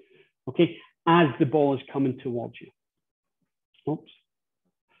 Okay, as the ball is coming towards you. Oops.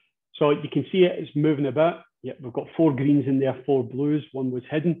 So you can see it's moving about. Yep, we've got 4 greens in there, 4 blues, 1 was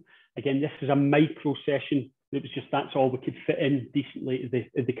hidden. Again, this is a micro session. It was just that's all we could fit in decently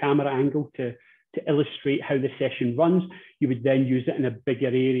at the camera angle to illustrate how the session runs. You would then use it in a bigger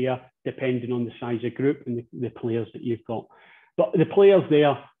area, depending on the size of group and the players that you've got. But the players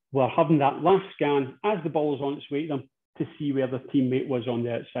there were having that last scan as the ball is on its way to them to see where their teammate was on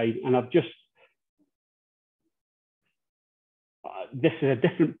the outside. And I've just, this is a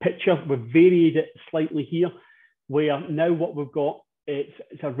different picture. We've varied it slightly here, where now what we've got,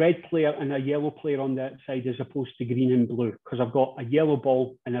 it's a red player and a yellow player on the outside as opposed to green and blue, because I've got a yellow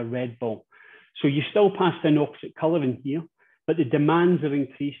ball and a red ball. So you still passed in opposite colour in here, but the demands are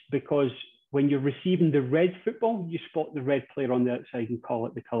increased because when you're receiving the red football, you spot the red player on the outside and call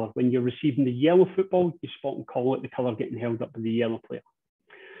it the colour. When you're receiving the yellow football, you spot and call it the colour getting held up by the yellow player.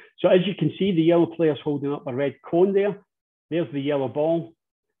 So as you can see, the yellow player's holding up a red cone there. There's the yellow ball.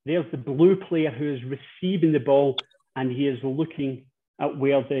 There's the blue player who is receiving the ball, and he is looking at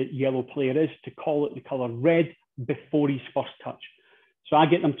where the yellow player is to call it the colour red before his first touch. So I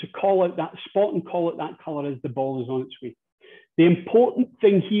get them to call out that spot and call it that colour as the ball is on its way. The important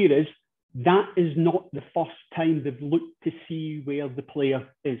thing here is that is not the first time they've looked to see where the player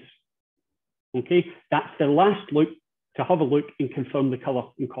is. Okay, that's the last look to have a look and confirm the colour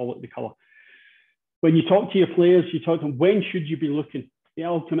and call it the colour. When you talk to your players, you talk to them, when should you be looking? They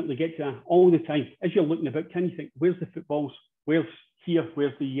ultimately get to that all the time. As you're looking about, can you think, where's the footballs? Where's here?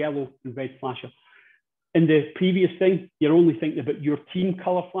 Where's the yellow and red flasher? In the previous thing, you're only thinking about your team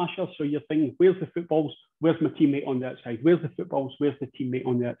colour flasher. So you're thinking, where's the footballs? Where's my teammate on the outside? Where's the footballs? Where's the teammate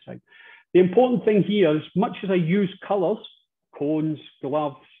on the outside? The important thing here, as much as I use colours, cones,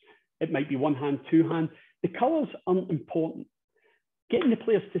 gloves, it might be one hand, two hand, the colours aren't important. Getting the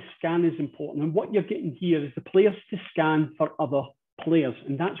players to scan is important. And what you're getting here is the players to scan for other players.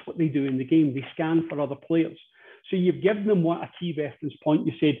 And that's what they do in the game. They scan for other players. So you've given them what a key reference point.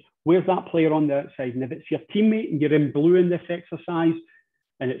 You said, where's that player on the outside? And if it's your teammate and you're in blue in this exercise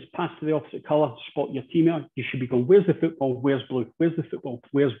and it's passed to the opposite colour, spot your teammate, you should be going, where's the football? Where's blue? Where's the football?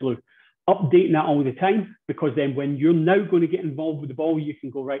 Where's blue? Updating that all the time, because then when you're now going to get involved with the ball, you can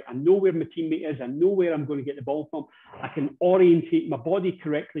go, right, I know where my teammate is. I know where I'm going to get the ball from. I can orientate my body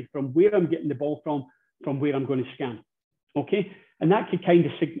correctly from where I'm getting the ball from where I'm going to scan. Okay. And that could kind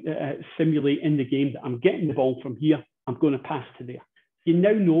of simulate in the game that I'm getting the ball from here. I'm going to pass to there. You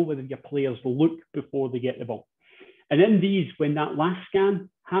now know whether your players will look before they get the ball. And in these, when that last scan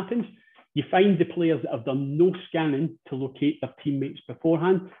happens, you find the players that have done no scanning to locate their teammates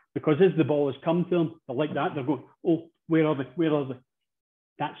beforehand, because as the ball has come to them, they're like that, they're going, oh, where are they? Where are they?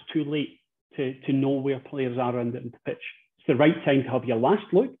 That's too late to know where players are on the pitch. It's the right time to have your last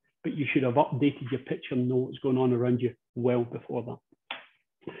look, but you should have updated your pitch and know what's going on around you well before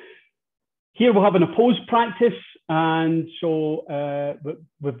that. Here we'll have an opposed practice. And so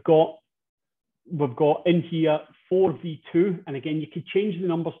we've got in here 4v2. And again, you could change the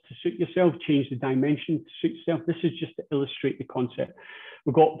numbers to suit yourself, change the dimension to suit yourself. This is just to illustrate the concept.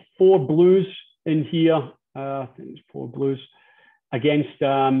 We've got 4 blues in here. I think it's 4 blues against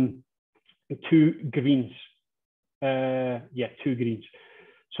 2 greens. 2 greens.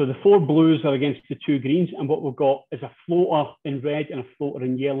 So the 4 blues are against the 2 greens. And what we've got is a floater in red and a floater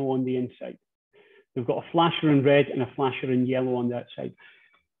in yellow on the inside. They've got a flasher in red and a flasher in yellow on the outside.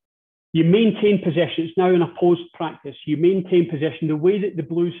 You maintain possession. It's now an opposed practice. You maintain possession. The way that the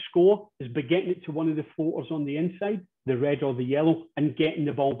Blues score is by getting it to one of the floaters on the inside, the red or the yellow, and getting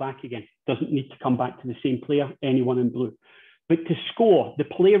the ball back again. Doesn't need to come back to the same player, anyone in blue. But to score, the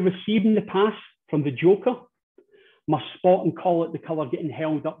player receiving the pass from the joker must spot and call it the colour getting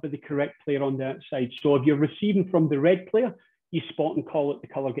held up by the correct player on the outside. So if you're receiving from the red player, you spot and call it the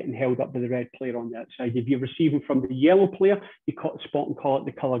colour getting held up by the red player on the outside. If you're receiving from the yellow player, you spot and call it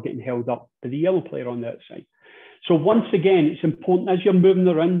the colour getting held up by the yellow player on the outside. So once again, it's important as you're moving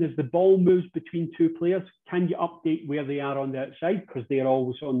around, as the ball moves between two players, can you update where they are on the outside? Because they're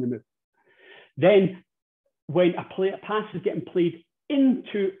always on the move. Then when a pass is getting played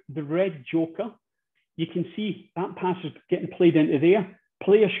into the red joker, you can see that pass is getting played into there.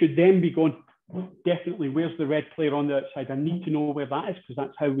 Players should then be going, definitely, where's the red player on the outside? I need to know where that is because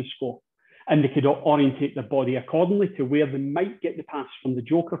that's how we score. And they could orientate their body accordingly to where they might get the pass from the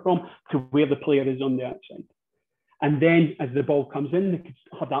joker from to where the player is on the outside. And then as the ball comes in, they could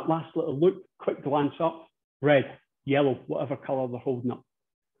have that last little look, quick glance up, red, yellow, whatever colour they're holding up.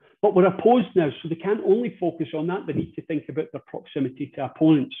 But we're opposed now, so they can't only focus on that. They need to think about their proximity to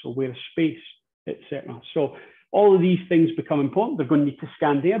opponents, so where space, etc. So all of these things become important. They're going to need to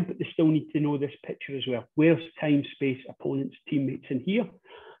scan there, but they still need to know this picture as well. Where's time, space, opponents, teammates in here,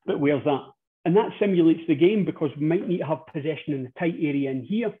 but where's that? And that simulates the game because we might need to have possession in the tight area in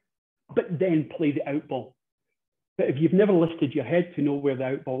here, but then play the out ball. But if you've never lifted your head to know where the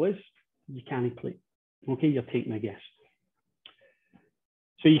out ball is, you can't play. Okay, you're taking a guess.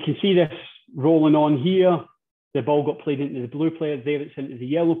 So you can see this rolling on here. The ball got played into the blue player. There it's into the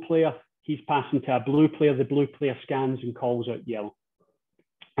yellow player. He's passing to a blue player. The blue player scans and calls out yellow.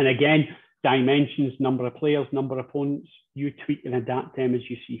 And again, dimensions, number of players, number of opponents, you tweak and adapt them as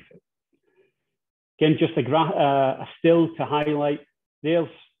you see fit. Again, just a still to highlight, there's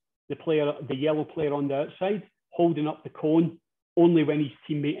the player, the yellow player on the outside, holding up the cone only when his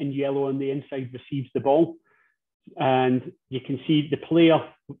teammate in yellow on the inside receives the ball. And you can see the player,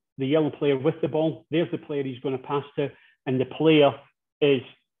 the yellow player with the ball, there's the player he's going to pass to, and the player is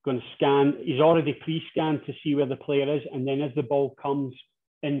going to scan. He's already pre-scanned to see where the player is, and then as the ball comes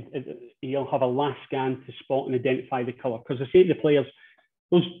in, he'll have a last scan to spot and identify the colour. Because I say to the players,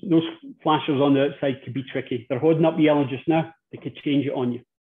 those flashers on the outside could be tricky. They're holding up yellow just now. They could change it on you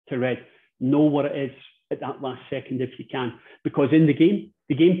to red. Know what it is at that last second if you can, because in the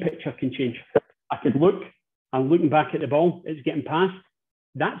game picture can change. I could look, I'm looking back at the ball, it's getting passed.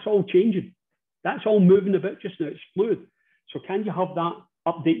 That's all changing. That's all moving about just now. It's fluid. So can you have that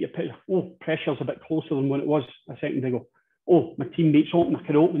update your picture? Oh, pressure's a bit closer than what it was a second ago. Oh, my teammates open, I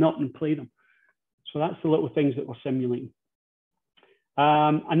can open up and play them. So that's the little things that we're simulating.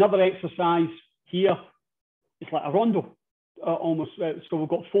 Another exercise here, it's like a rondo almost. So we've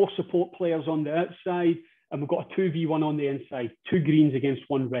got 4 support players on the outside and we've got a 2v1 on the inside, 2 greens against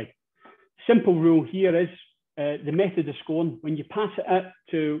 1 red. Simple rule here is the method of scoring, when you pass it out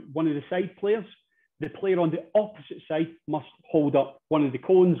to one of the side players, the player on the opposite side must hold up one of the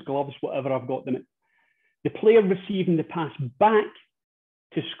cones, gloves, whatever I've got them in. The player receiving the pass back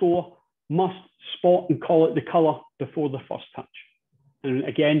to score must spot and call it the colour before the first touch. And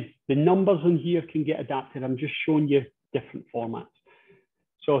again, the numbers in here can get adapted. I'm just showing you different formats.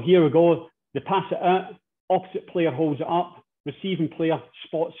 So here we go. They pass it out, opposite player holds it up, receiving player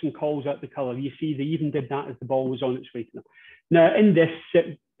spots and calls out the colour. You see, they even did that as the ball was on its way to them. Now, in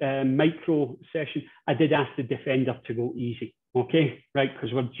this micro session, I did ask the defender to go easy, okay? Right,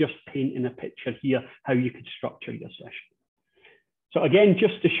 because we're just painting a picture here, how you could structure your session. So again,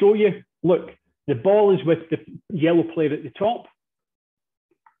 just to show you, look, the ball is with the yellow player at the top,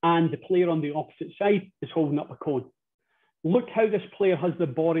 and the player on the opposite side is holding up a cone. Look how this player has the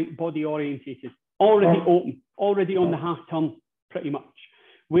body orientated, already open, already on the half turn, pretty much.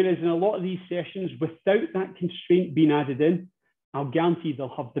 Whereas in a lot of these sessions, without that constraint being added in, I'll guarantee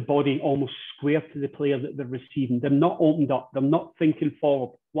they'll have the body almost square to the player that they're receiving. They're not opened up. They're not thinking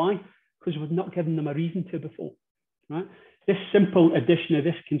forward. Why? Because we've not given them a reason to before, right? This simple addition of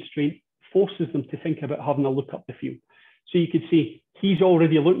this constraint forces them to think about having a look up the field. So you could see he's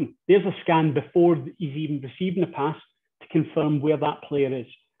already looking. There's a scan before he's even receiving a pass to confirm where that player is.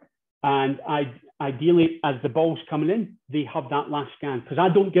 And ideally, as the ball's coming in, they have that last scan, because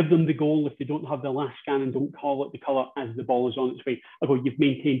I don't give them the goal if they don't have the last scan and don't call it the colour as the ball is on its way. I go, you've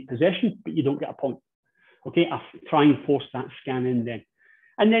maintained possession, but you don't get a point. Okay, I try and force that scan in then.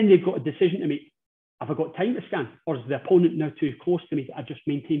 And then they've got a decision to make. Have I got time to scan, or is the opponent now too close to me? I just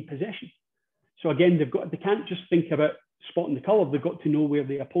maintain possession. So again, they can't just think about spotting the colour, they've got to know where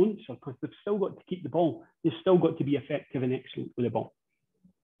the opponents are, because they've still got to keep the ball. They've still got to be effective and excellent with the ball.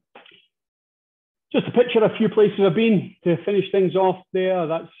 Just to picture a few places I've been to finish things off there.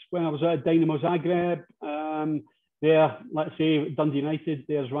 That's when I was at Dynamo Zagreb. There, let's say Dundee United,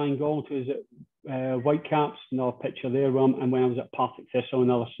 there's Ryan Gauld, who's at Whitecaps, another picture there. And when I was at Partick Thistle,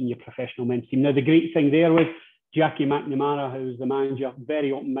 another senior professional men's team. Now, the great thing there was Jackie McNamara, who was the manager,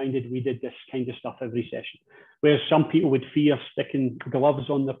 very open-minded. We did this kind of stuff every session. Whereas some people would fear sticking gloves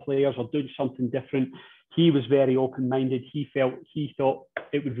on the players or doing something different, he was very open-minded. He thought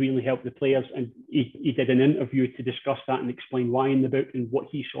it would really help the players, and he did an interview to discuss that and explain why in the book and what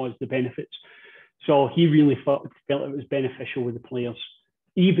he saw as the benefits. So he really felt it was beneficial with the players,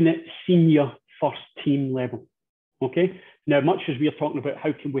 even at senior first team level. Okay. Now, much as we're talking about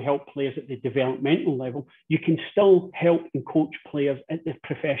how can we help players at the developmental level, you can still help and coach players at the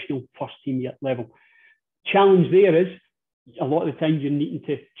professional first team level. Challenge there is a lot of the time you're needing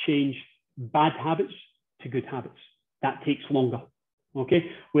to change bad habits to good habits. That takes longer. Okay.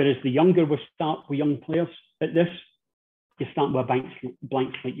 Whereas the younger we start with young players at this, you start with a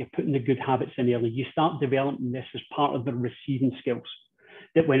blank slate. You're putting the good habits in early. You start developing this as part of their receiving skills,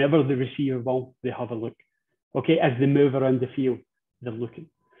 that whenever they receive a ball, they have a look. Okay, as they move around the field, they're looking.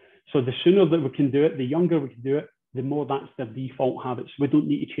 So the sooner that we can do it, the younger we can do it, the more that's their default habits. We don't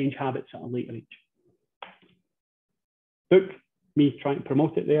need to change habits at a later age. Book, me trying to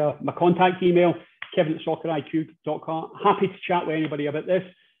promote it there. My contact email, kevin@socceriq.com. Happy to chat with anybody about this.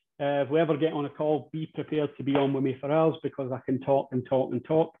 If we ever get on a call, be prepared to be on with me for hours, because I can talk and talk and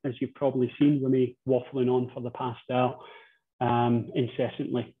talk, as you've probably seen with me waffling on for the past hour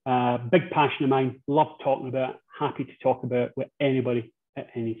incessantly. Big passion of mine, love talking about it, happy to talk about it with anybody at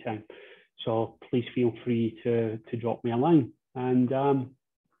any time. So please feel free to drop me a line. And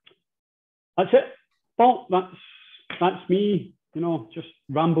that's it. Paul, that's me, just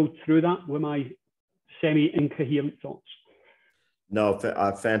rambled through that with my semi-incoherent thoughts. No,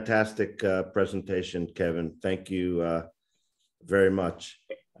 a fantastic presentation, Kevin. Thank you very much.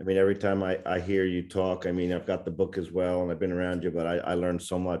 I mean, every time I hear you talk, I mean, I've got the book as well, and I've been around you, but I learned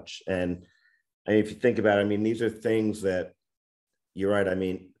so much. And I mean, if you think about it, I mean, these are things that you're right. I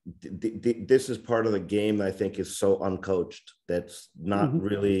mean, this is part of the game that I think is so uncoached, that's not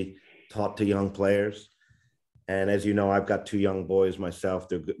really taught to young players. And as you know, I've got two young boys myself.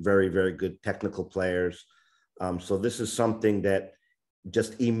 They're very, very good technical players. So this is something that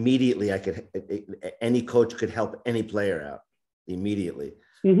just immediately any coach could help any player out immediately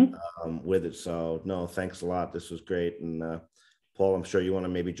with it. So no, thanks a lot. This was great. And Paul, I'm sure you want to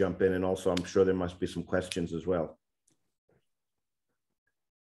maybe jump in, and also I'm sure there must be some questions as well.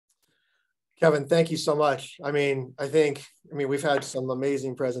 Kevin, thank you so much. I mean, we've had some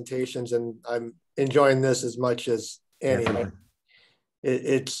amazing presentations, and I'm enjoying this as much as any.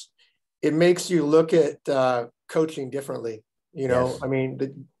 It makes you look at coaching differently. Yes. I mean,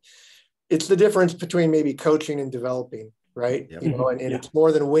 it's the difference between maybe coaching and developing, right? Yep. And it's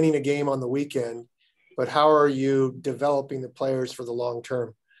more than winning a game on the weekend, but how are you developing the players for the long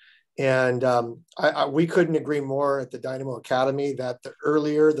term? And we couldn't agree more at the Dynamo Academy that the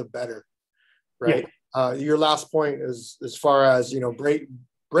earlier, the better, right? Yeah. Your last point is as far as,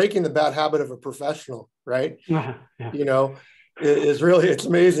 breaking the bad habit of a professional, right? Yeah. It's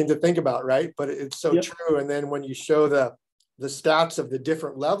amazing to think about, right? But it's so true. And then when you show the stats of the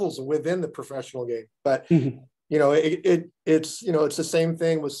different levels within the professional game, but it's the same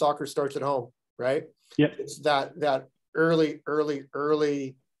thing with Soccer Starts at Home, right? Yep. It's that early,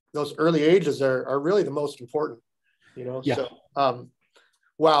 those early ages are really the most important, Yeah. So,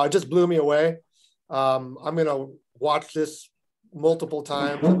 wow, it just blew me away. I'm going to watch this multiple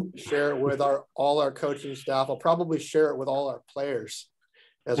times, share it with all our coaching staff. I'll probably share it with all our players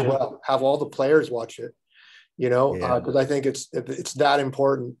as well. Have all the players watch it, because I think it's that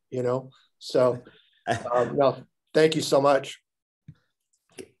important, So, no, thank you so much.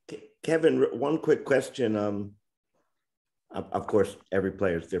 Kevin, one quick question. Of course, every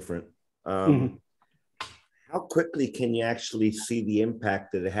player is different. How quickly can you actually see the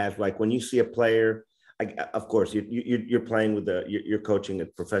impact that it has? Like when you see a player, of course, you're playing with you're coaching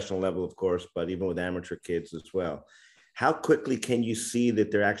at professional level, of course, but even with amateur kids as well. How quickly can you see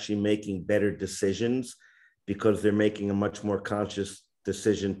that they're actually making better decisions because they're making a much more conscious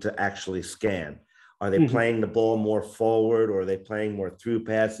decision to actually scan? Are they playing the ball more forward, or are they playing more through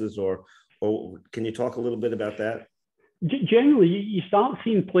passes, or can you talk a little bit about that? Generally, you start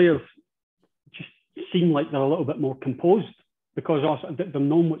seeing players just seem like they're a little bit more composed, because also they're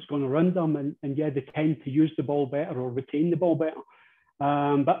knowing what's going around them, and they tend to use the ball better or retain the ball better.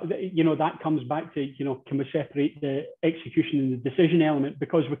 But that comes back to, can we separate the execution and the decision element?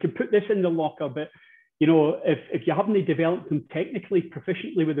 Because we can put this in the locker, but if you haven't developed them technically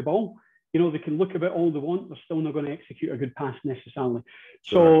proficiently with the ball, they can look at it all they want, they're still not going to execute a good pass necessarily.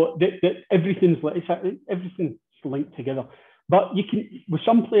 Sure. So everything's linked together. But with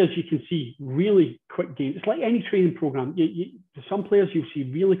some players, you can see really quick gains. It's like any training program. For some players, you'll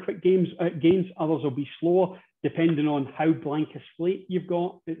see really quick gains. Others will be slower, depending on how blank a slate you've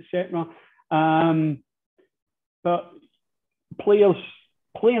got, etc. But players,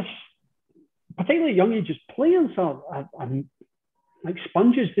 particularly young ages, players are like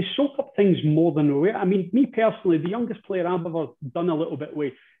sponges. They soak up things more than aware. I mean, me personally, the youngest player I've ever done a little bit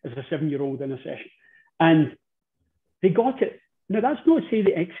with is a 7-year-old in a session, and they got it. Now, that's not to say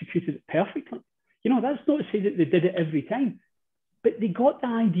they executed it perfectly. That's not to say that they did it every time, but they got the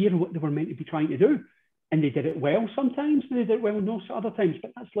idea of what they were meant to be trying to do, and they did it well sometimes, and they did it well no other times.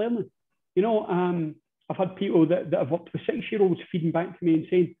 But that's learning. I've had people that have worked with 6-year-olds feeding back to me and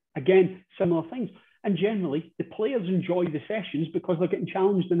saying, again, similar things. And generally, the players enjoy the sessions because they're getting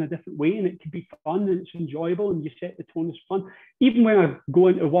challenged in a different way, and it can be fun and it's enjoyable, and you set the tone as fun. Even when I go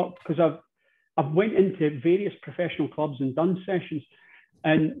into work, because I've went into various professional clubs and done sessions,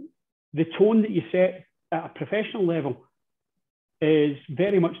 and the tone that you set at a professional level is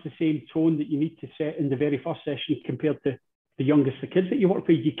very much the same tone that you need to set in the very first session compared to the youngest, the kids that you work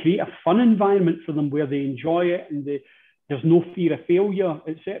with. You create a fun environment for them where they enjoy it, and there's no fear of failure,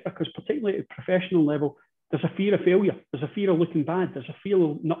 etc. Because particularly at the professional level, there's a fear of failure. There's a fear of looking bad. There's a fear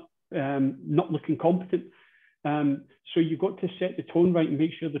of not looking competent. So you've got to set the tone right and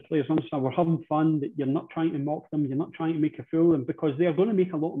make sure the players understand we're having fun, that you're not trying to mock them, you're not trying to make a fool of them, because they're going to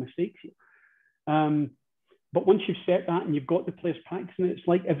make a lot of mistakes here. But once you've set that and you've got the players practicing it, it's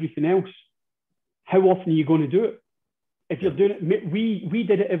like everything else. How often are you going to do it? If you're doing it, we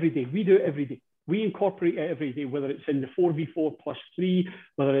did it every day. We do it every day. We incorporate it every day, whether it's in the 4v4+3,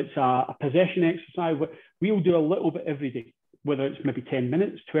 whether it's a possession exercise. We'll do a little bit every day, whether it's maybe 10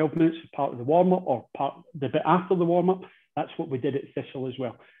 minutes, 12 minutes as part of the warm-up or the bit after the warm-up. That's what we did at Thistle as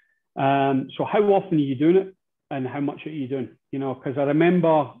well. So how often are you doing it, and how much are you doing? Because I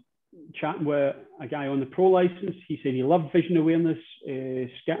remember chatting with a guy on the pro license. He said he loved vision awareness.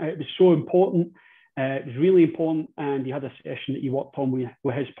 It was so important. It was really important. And he had a session that he worked on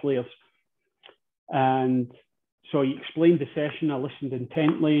with his players. And so he explained the session. I listened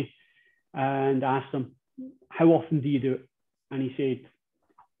intently and asked him, how often do you do it? And he said,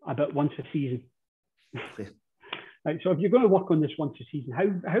 about once a season. Right, so if you're going to work on this once a season,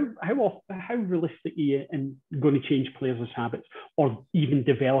 how realistic are you in going to change players' habits, or even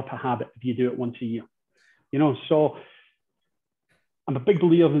develop a habit if you do it once a year? So I'm a big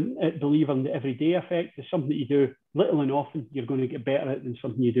believer in the everyday effect. It's something that you do little and often, you're going to get better at it than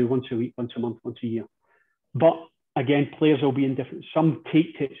something you do once a week, once a month, once a year. But again, players will be indifferent. Some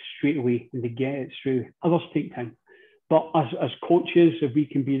take to it straight away and they get it straight away. Others take time. But as coaches, if we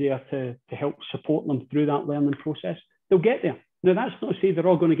can be there to help support them through that learning process, they'll get there. Now, that's not to say they're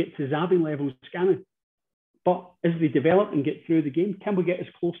all going to get to Zabi levels scanning. But as they develop and get through the game, can we get as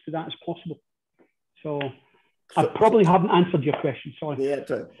close to that as possible? So I probably haven't answered your question. Sorry.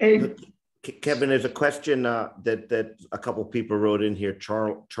 Yeah, Kevin, there's a question that a couple of people wrote in here.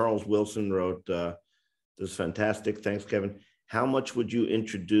 Charles Wilson wrote, this is fantastic. Thanks, Kevin. How much would you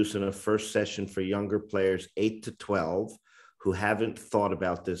introduce in a first session for younger players, 8 to 12, who haven't thought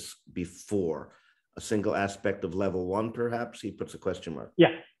about this before? A single aspect of level 1, perhaps? He puts a question mark.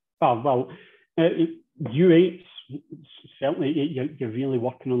 Yeah. Well, U8s, certainly you're really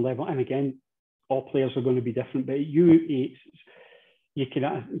working on level. And again, all players are going to be different, but U8s, you could,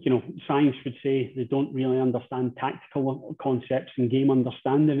 science would say they don't really understand tactical concepts and game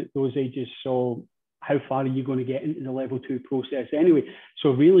understanding at those ages. So how far are you going to get into the level 2 process anyway?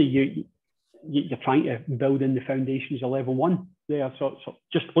 So really, you're trying to build in the foundations of level 1 there. So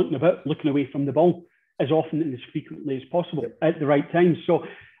just looking away from the ball as often and as frequently as possible at the right time. So,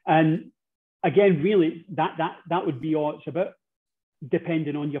 and again, really, that would be all it's about,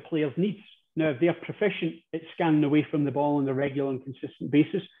 depending on your player's needs. Now, if they're proficient at scanning away from the ball on a regular and consistent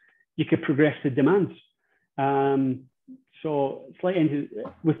basis, you could progress the demands. So it's like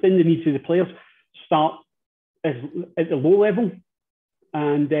within the needs of the players, start at the low level,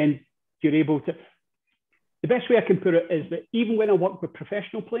 and then you're able to. The best way I can put it is that even when I work with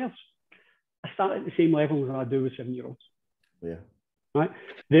professional players, I start at the same level as I do with 7-year-olds. Yeah. Right.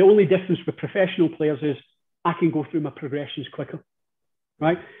 The only difference with professional players is I can go through my progressions quicker.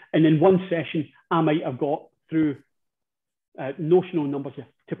 Right. And in one session, I might have got through notional numbers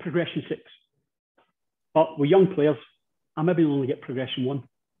to progression 6. But with young players, I maybe only get progression 1.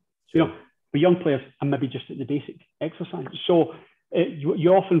 You know, for young players, I'm maybe just at the basic exercise. So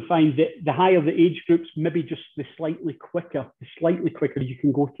you often find that the higher the age groups, maybe just the slightly quicker you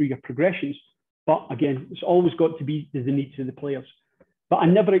can go through your progressions. But again, it's always got to be the needs of the players. But I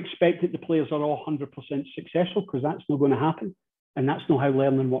never expect that the players are all 100% successful, because that's not going to happen. And that's not how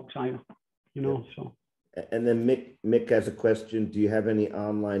learning works either, you know, so. And then Mick has a question. Do you have any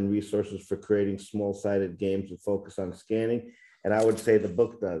online resources for creating small-sided games with focus on scanning? And I would say the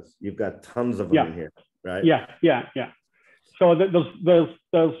book does. You've got tons of them in here, right? Yeah. So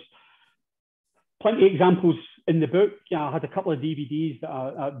there's plenty of examples in the book. Yeah, I had a couple of DVDs that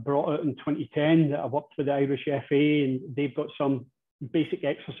I brought out in 2010 that I worked with the Irish FA, and they've got some basic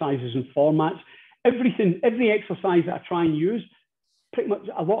exercises and formats. Every exercise that I try and use, pretty much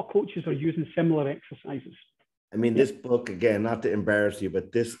a lot of coaches are using similar exercises. I mean, this book, again, not to embarrass you,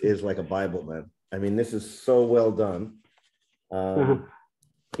 but this is like a Bible, man. I mean, this is so well done.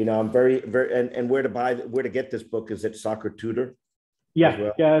 You know, I'm very, and where to get this book is at Soccer Tutor.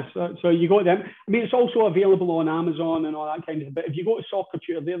 Yeah, well. So you go to them. I mean, it's also available on Amazon and all that kind of stuff. But if you go to Soccer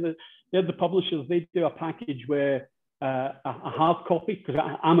Tutor, they're the publishers. They do a package where a hard copy, because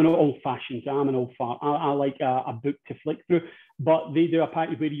I'm an old-fashioned. I'm an old fart. I like a book to flick through. But they do a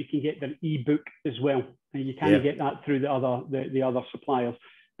package where you can get their ebook as well, and you kind of get that through the other suppliers.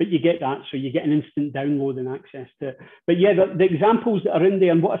 But you get that, so you get an instant download and access to it. But yeah, the examples that are in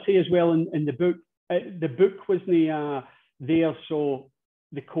there, and what I say as well in the book wasn't there, so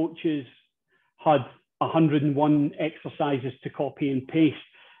the coaches had 101 exercises to copy and paste.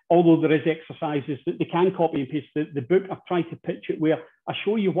 Although there is exercises that they can copy and paste. The book, I've tried to pitch it where I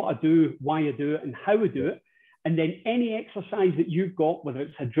show you what I do, why I do it, and how I do it. And then any exercise that you've got, whether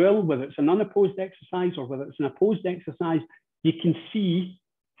it's a drill, whether it's an unopposed exercise, or whether it's an opposed exercise, you can see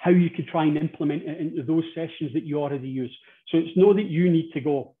how you could try and implement it into those sessions that you already use. So it's not that you need to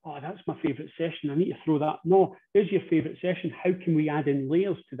go, oh, that's my favorite session, I need to throw that. No, there's your favorite session. How can we add in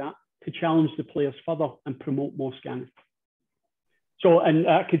layers to that to challenge the players further and promote more scanning? So, and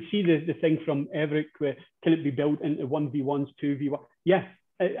I could see the thing from Everett, where can it be built into 1v1s, 2v1? Yeah,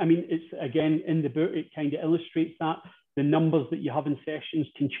 I mean, it's again, in the book, it kind of illustrates that. The numbers that you have in sessions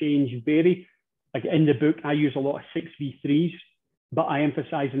can change, vary. Like in the book, I use a lot of 6v3s, but I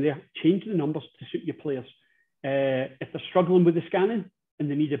emphasize in there, change the numbers to suit your players. If they're struggling with the scanning and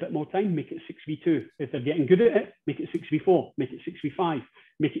they need a bit more time, make it 6v2. If they're getting good at it, make it 6v4, make it 6v5,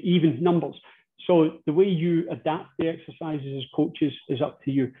 make it even numbers. So the way you adapt the exercises as coaches is up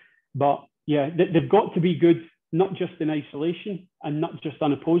to you. But yeah, they've got to be good, not just in isolation and not just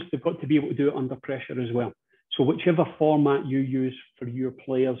unopposed. They've got to be able to do it under pressure as well. So whichever format you use for your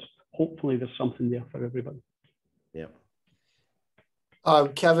players, hopefully there's something there for everybody. Yeah.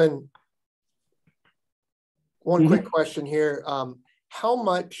 Kevin, one quick question here. How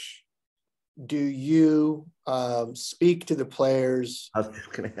much do you speak to the players? I was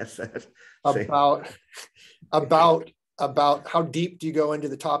just going to ask that. about how deep do you go into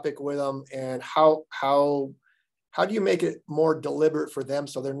the topic with them, and how do you make it more deliberate for them,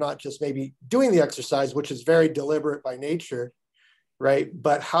 so they're not just maybe doing the exercise, which is very deliberate by nature, right?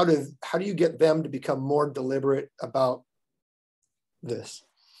 But how do you get them to become more deliberate about this,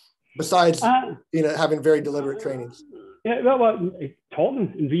 besides having very deliberate trainings? Yeah, well,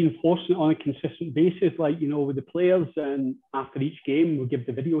 talking and reinforcing it on a consistent basis, like, with the players, and after each game, we'll give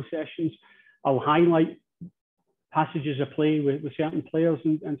the video sessions. I'll highlight passages of play with certain players,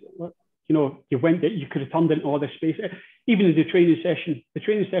 and you could have turned into other space. Even in the training session we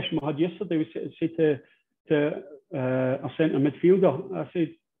had yesterday, we said to our centre midfielder, I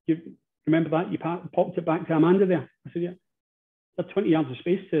said, you remember that? You popped it back to Amanda there. I said, yeah. Had 20 yards of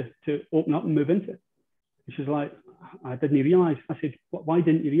space to open up and move into. And she's like, I didn't realise. I said, why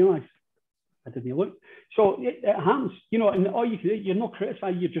didn't you realise? I didn't look. So it happens, and all you can do, you're not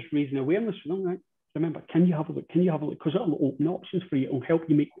criticising, you're just raising awareness for them, right? Remember, can you have a look? Can you have a look? Because it'll open options for you. It'll help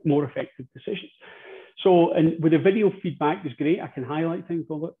you make more effective decisions. So, and with the video feedback is great. I can highlight things.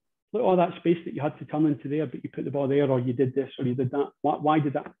 Well, look all that space that you had to turn into there, but you put the ball there, or you did this, or you did that. Why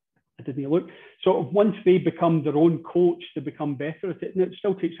did that? I didn't look. So once they become their own coach, they become better at it. And it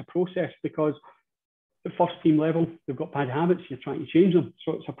still takes a process, because at first team level, they've got bad habits. You're trying to change them.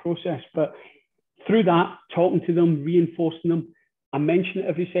 So it's a process. But through that, talking to them, reinforcing them, I mention it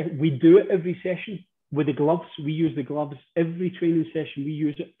every session. We do it every session with the gloves. We use the gloves. Every training session, we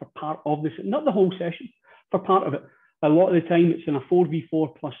use it for part of this, not the whole session, for part of it. A lot of the time, it's in a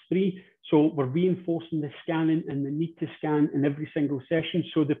 4v4+3. So we're reinforcing the scanning and the need to scan in every single session.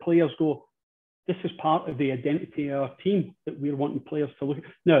 So the players go, this is part of the identity of our team that we're wanting players to look at.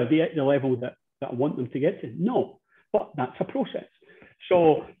 Now, are they at the level that I want them to get to? No. but that's a process.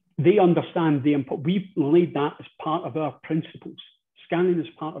 So they understand the input. We've laid that as part of our principles. Scanning is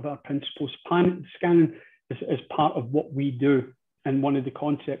part of our principles. Scanning is part of what we do, and one of the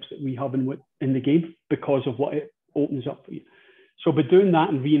concepts that we have in the game because of what it opens up for you. So by doing that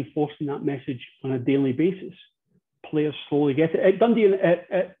and reinforcing that message on a daily basis, players slowly get it. At Dundee,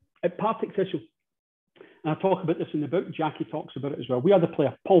 at Partick Thistle, and I talk about this in the book, Jackie talks about it as well. We had a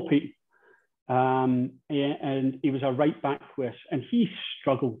player, Paul Payton, and he was a right back with us, and he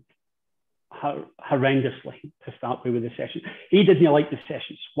struggled horrendously to start with the session. He didn't like the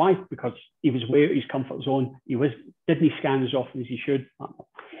sessions. Why? Because he was way out of his comfort zone. Didn't scan as often as he should.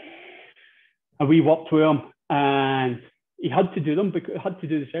 And we worked with him, and he had to do them, had to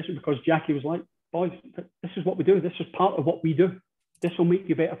do the session because Jackie was like, boys, this is what we do. This is part of what we do. This will make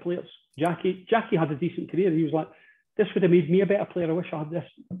you better players. Jackie had a decent career. He was like, this would have made me a better player. I wish I had this.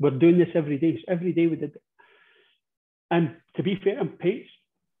 We're doing this every day. So every day we did it. And to be fair, Pates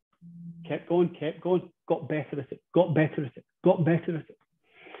kept going, got better at it.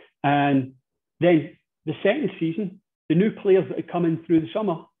 And then the second season, the new players that had come in through the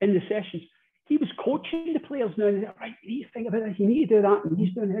summer in the sessions, he was coaching the players now. And right, you need to think about this, you need to do that. And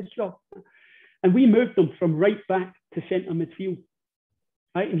he's doing his job. And we moved him from right back to centre midfield.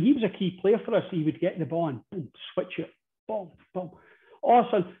 Right? And he was a key player for us. He would get the ball and boom, switch it, boom, boom. All of a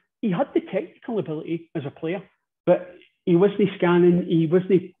sudden, he had the technical ability as a player, but he wasn't scanning, he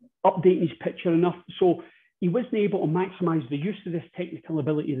wasn't updating his picture enough. So he wasn't able to maximise the use of this technical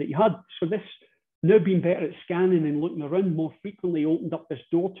ability that he had. So this, now being better at scanning and looking around more frequently, opened up this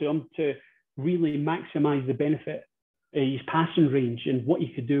door to him to really maximise the benefit of his passing range and what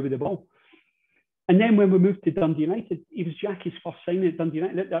he could do with the ball. And then when we moved to Dundee United, he was Jackie's first signing at Dundee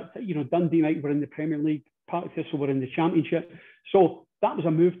United. Dundee United were in the Premier League, Partick Thistle were in the Championship. So that was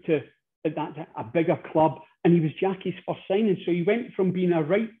a move to a bigger club, and he was Jackie's first signing. So he went from being a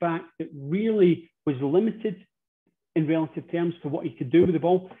right back that really was limited in relative terms to what he could do with the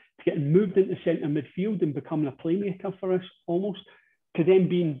ball, to getting moved into centre midfield and becoming a playmaker for us almost, to then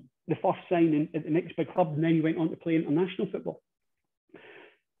being the first signing at the next big club, and then he went on to play international football.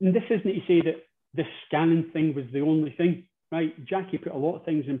 And this isn't to say that the scanning thing was the only thing, right? Jackie put a lot of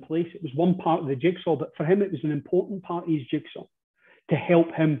things in place. It was one part of the jigsaw, but for him, it was an important part of his jigsaw to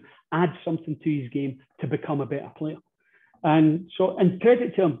help him add something to his game to become a better player. And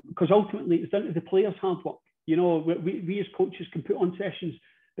credit to him, because ultimately it's down to the players' hard work. You know, we as coaches can put on sessions,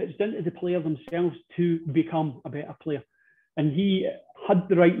 but it's down to the player themselves to become a better player. And he had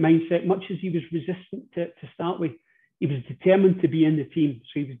the right mindset, much as he was resistant to start with. He was determined to be in the team.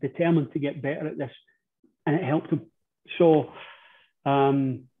 So he was determined to get better at this, and it helped him. So,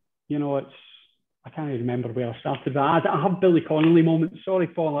 you know, I can't even remember where I started. I have Billy Connolly moments. Sorry,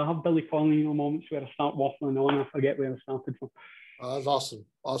 Paul. I have Billy Connolly moments where I start waffling on. I forget where I started from. That's awesome.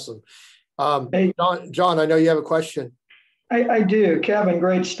 Awesome. Hey, John, I know you have a question. I do. Kevin,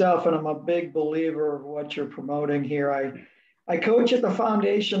 great stuff. And I'm a big believer of what you're promoting here. I coach at the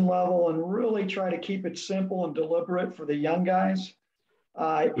foundation level and really try to keep it simple and deliberate for the young guys.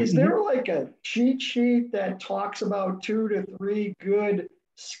 Is there like a cheat sheet that talks about 2 to 3 good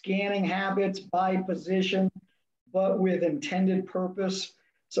scanning habits by position, but with intended purpose?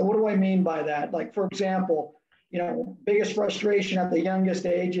 So what do I mean by that? Like, for example, you know, biggest frustration at the youngest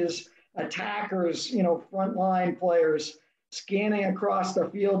ages, attackers, you know, frontline players scanning across the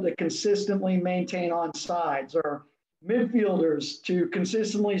field to consistently maintain onsides, or midfielders to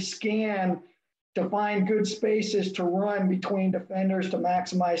consistently scan to find good spaces to run between defenders to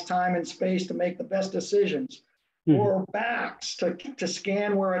maximize time and space to make the best decisions, or backs to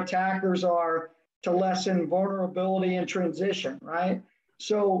scan where attackers are to lessen vulnerability in transition, right?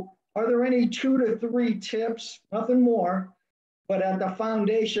 So are there any 2 to 3 tips, nothing more, but at the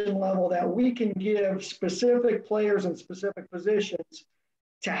foundation level that we can give specific players in specific positions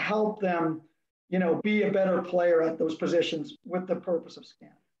to help them, you know, be a better player at those positions with the purpose of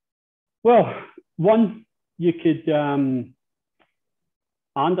scanning? Well, one, you could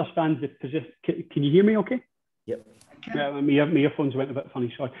understand the position. Can you hear me okay? Yep. My earphones went a bit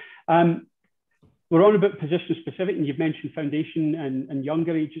funny, sorry. We're on about position specific, and you've mentioned foundation and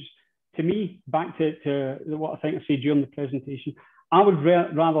younger ages. To me, back to what I think I said during the presentation, I would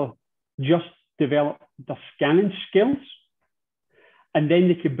rather just develop the scanning skills, and then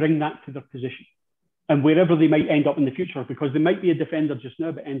they could bring that to their position. And wherever they might end up in the future, because they might be a defender just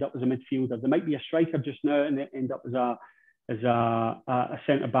now, but end up as a midfielder. They might be a striker just now, and they end up as a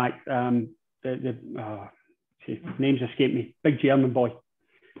centre back. Names escape me. Big German boy.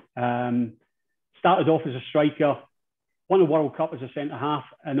 Started off as a striker, won a World Cup as a centre-half,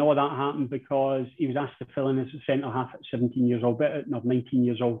 and all that happened because he was asked to fill in as a centre-half at 17 years old, no, 19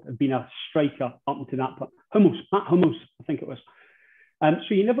 years old, had been a striker up until that point. Matt Hummels, I think it was.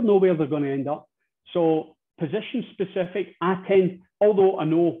 So you never know where they're going to end up. So position-specific, although I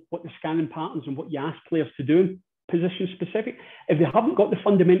know what the scanning patterns and what you ask players to do, position-specific, if they haven't got the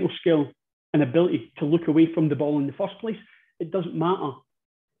fundamental skill and ability to look away from the ball in the first place, it doesn't matter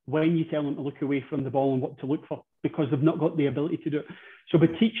when you tell them to look away from the ball and what to look for, because they've not got the ability to do it. So by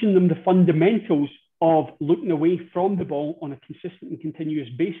teaching them the fundamentals of looking away from the ball on a consistent and continuous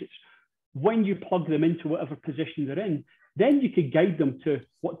basis, when you plug them into whatever position they're in, then you could guide them to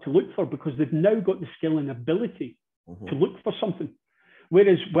what to look for, because they've now got the skill and ability to look for something.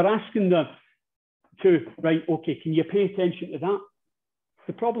 Whereas we're asking them to, right, okay, can you pay attention to that?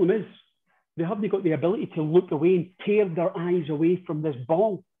 The problem is they haven't got the ability to look away and tear their eyes away from this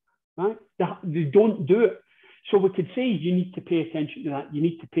ball, right? They don't do it. So we could say, you need to pay attention to that, you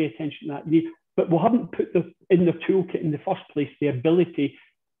need to pay attention to that, but we haven't put in their toolkit in the first place the ability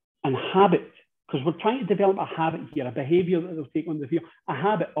and habit, because we're trying to develop a habit here, a behaviour that they'll take on the field, a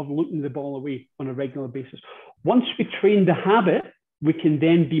habit of looking the ball away on a regular basis. Once we train the habit, we can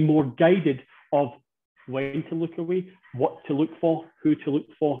then be more guided of when to look away, what to look for, who to look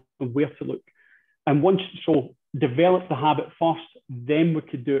for, and where to look. And so develop the habit first, then we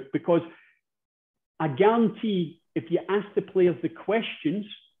could do it. Because I guarantee if you ask the players the questions,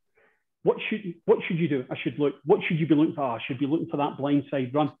 what should you do? I should look. What should you be looking for? I should be looking for that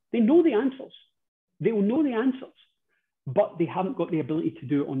blindside run. They know the answers. They will know the answers, but they haven't got the ability to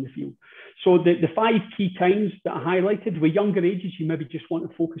do it on the field. So the 5 key times that I highlighted, with younger ages, you maybe just want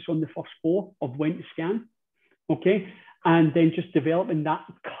to focus on the first 4 of when to scan, okay? And then just developing that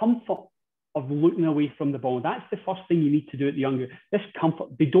comfort of looking away from the ball. That's the first thing you need to do at the younger. This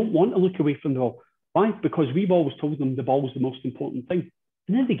comfort, they don't want to look away from the ball. Why? Because we've always told them the ball is the most important thing.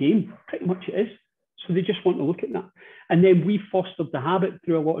 And in the game, pretty much it is. So they just want to look at that. And then we fostered the habit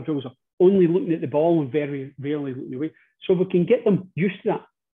through a lot of drills of only looking at the ball and very rarely looking away. So we can get them used to that.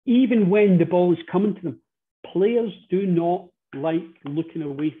 Even when the ball is coming to them, players do not like looking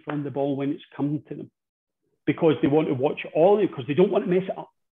away from the ball when it's coming to them, because they want to watch it all, because they don't want to mess it up,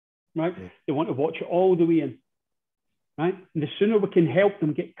 right? Yeah. They want to watch it all the way in, right? And the sooner we can help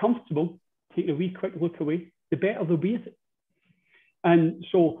them get comfortable, take a wee quick look away, the better they'll be at it. And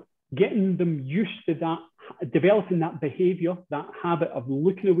so getting them used to that, developing that behavior, that habit of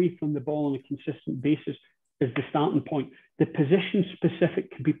looking away from the ball on a consistent basis is the starting point. The position specific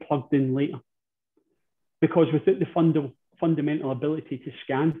can be plugged in later, because without the fundamental ability to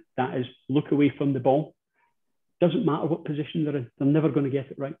scan, that is look away from the ball, doesn't matter what position they're in, they're never going to get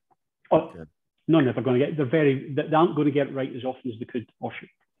it right. Or, not never going to get it. They aren't going to get it right as often as they could or should.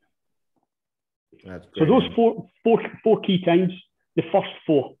 So those four key times, the first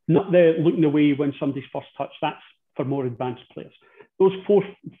 4, not the looking away when somebody's first touch, that's for more advanced players. Those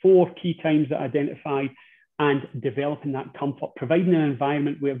four key times that I identified, and developing that comfort, providing an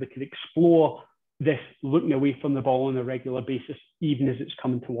environment where they can explore this looking away from the ball on a regular basis, even as it's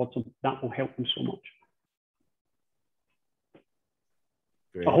coming towards them, that will help them so much.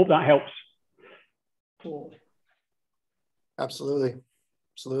 Great. I hope that helps. Cool. Absolutely.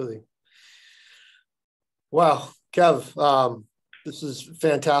 Absolutely. Wow, Kev, this is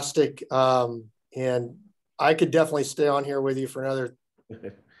fantastic. And I could definitely stay on here with you for another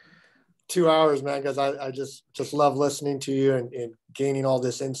 2 hours, man, because I just love listening to you and gaining all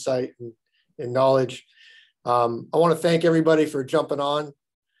this insight and knowledge. I want to thank everybody for jumping on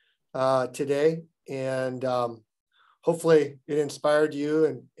today, and hopefully it inspired you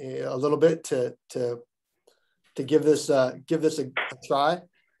and a little bit to give this a try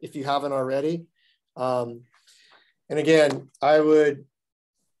if you haven't already. And again, I would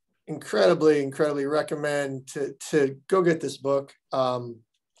incredibly recommend to go get this book. I'm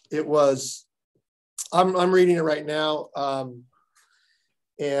reading it right now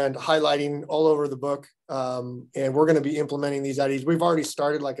and highlighting all over the book. And we're going to be implementing these ideas. We've already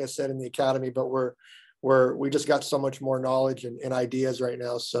started, like I said, in the academy, but we just got so much more knowledge and ideas right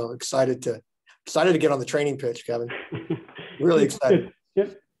now. So excited to get on the training pitch, Kevin. Really excited.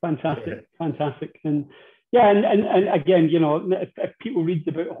 Yep. Fantastic. And yeah, and again, you know, if people read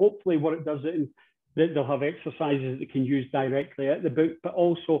the book, hopefully what it does, they'll have exercises that they can use directly at the book, but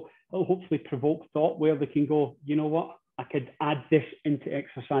also it'll hopefully provoke thought where they can go, you know what, I could add this into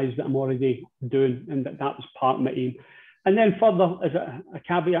exercise that I'm already doing, and that was part of my aim. And then further, as a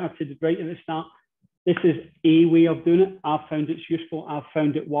caveat to right at the start, this is a way of doing it. I've found it's useful. I've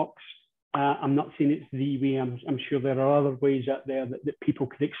found it works. I'm not saying it's the way. I'm sure there are other ways out there that people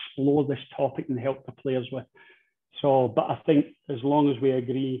could explore this topic and help the players with. So, but I think as long as we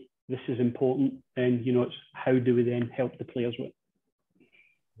agree this is important, and you know, it's how do we then help the players with?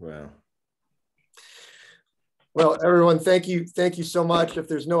 Wow. Well, everyone, thank you so much. If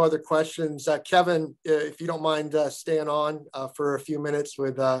there's no other questions, Kevin, if you don't mind staying on for a few minutes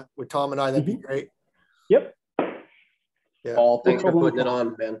with Tom and I, that'd be great. Yep. Yeah. Paul, thanks for putting it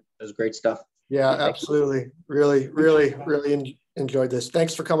on, man. It was great stuff. Yeah, absolutely. Really enjoyed this.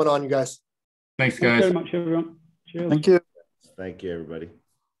 Thanks for coming on, you guys. Thanks, guys. Thanks very much, everyone. Cheers. Thank you. Thank you, everybody.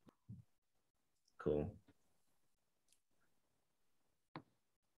 Cool.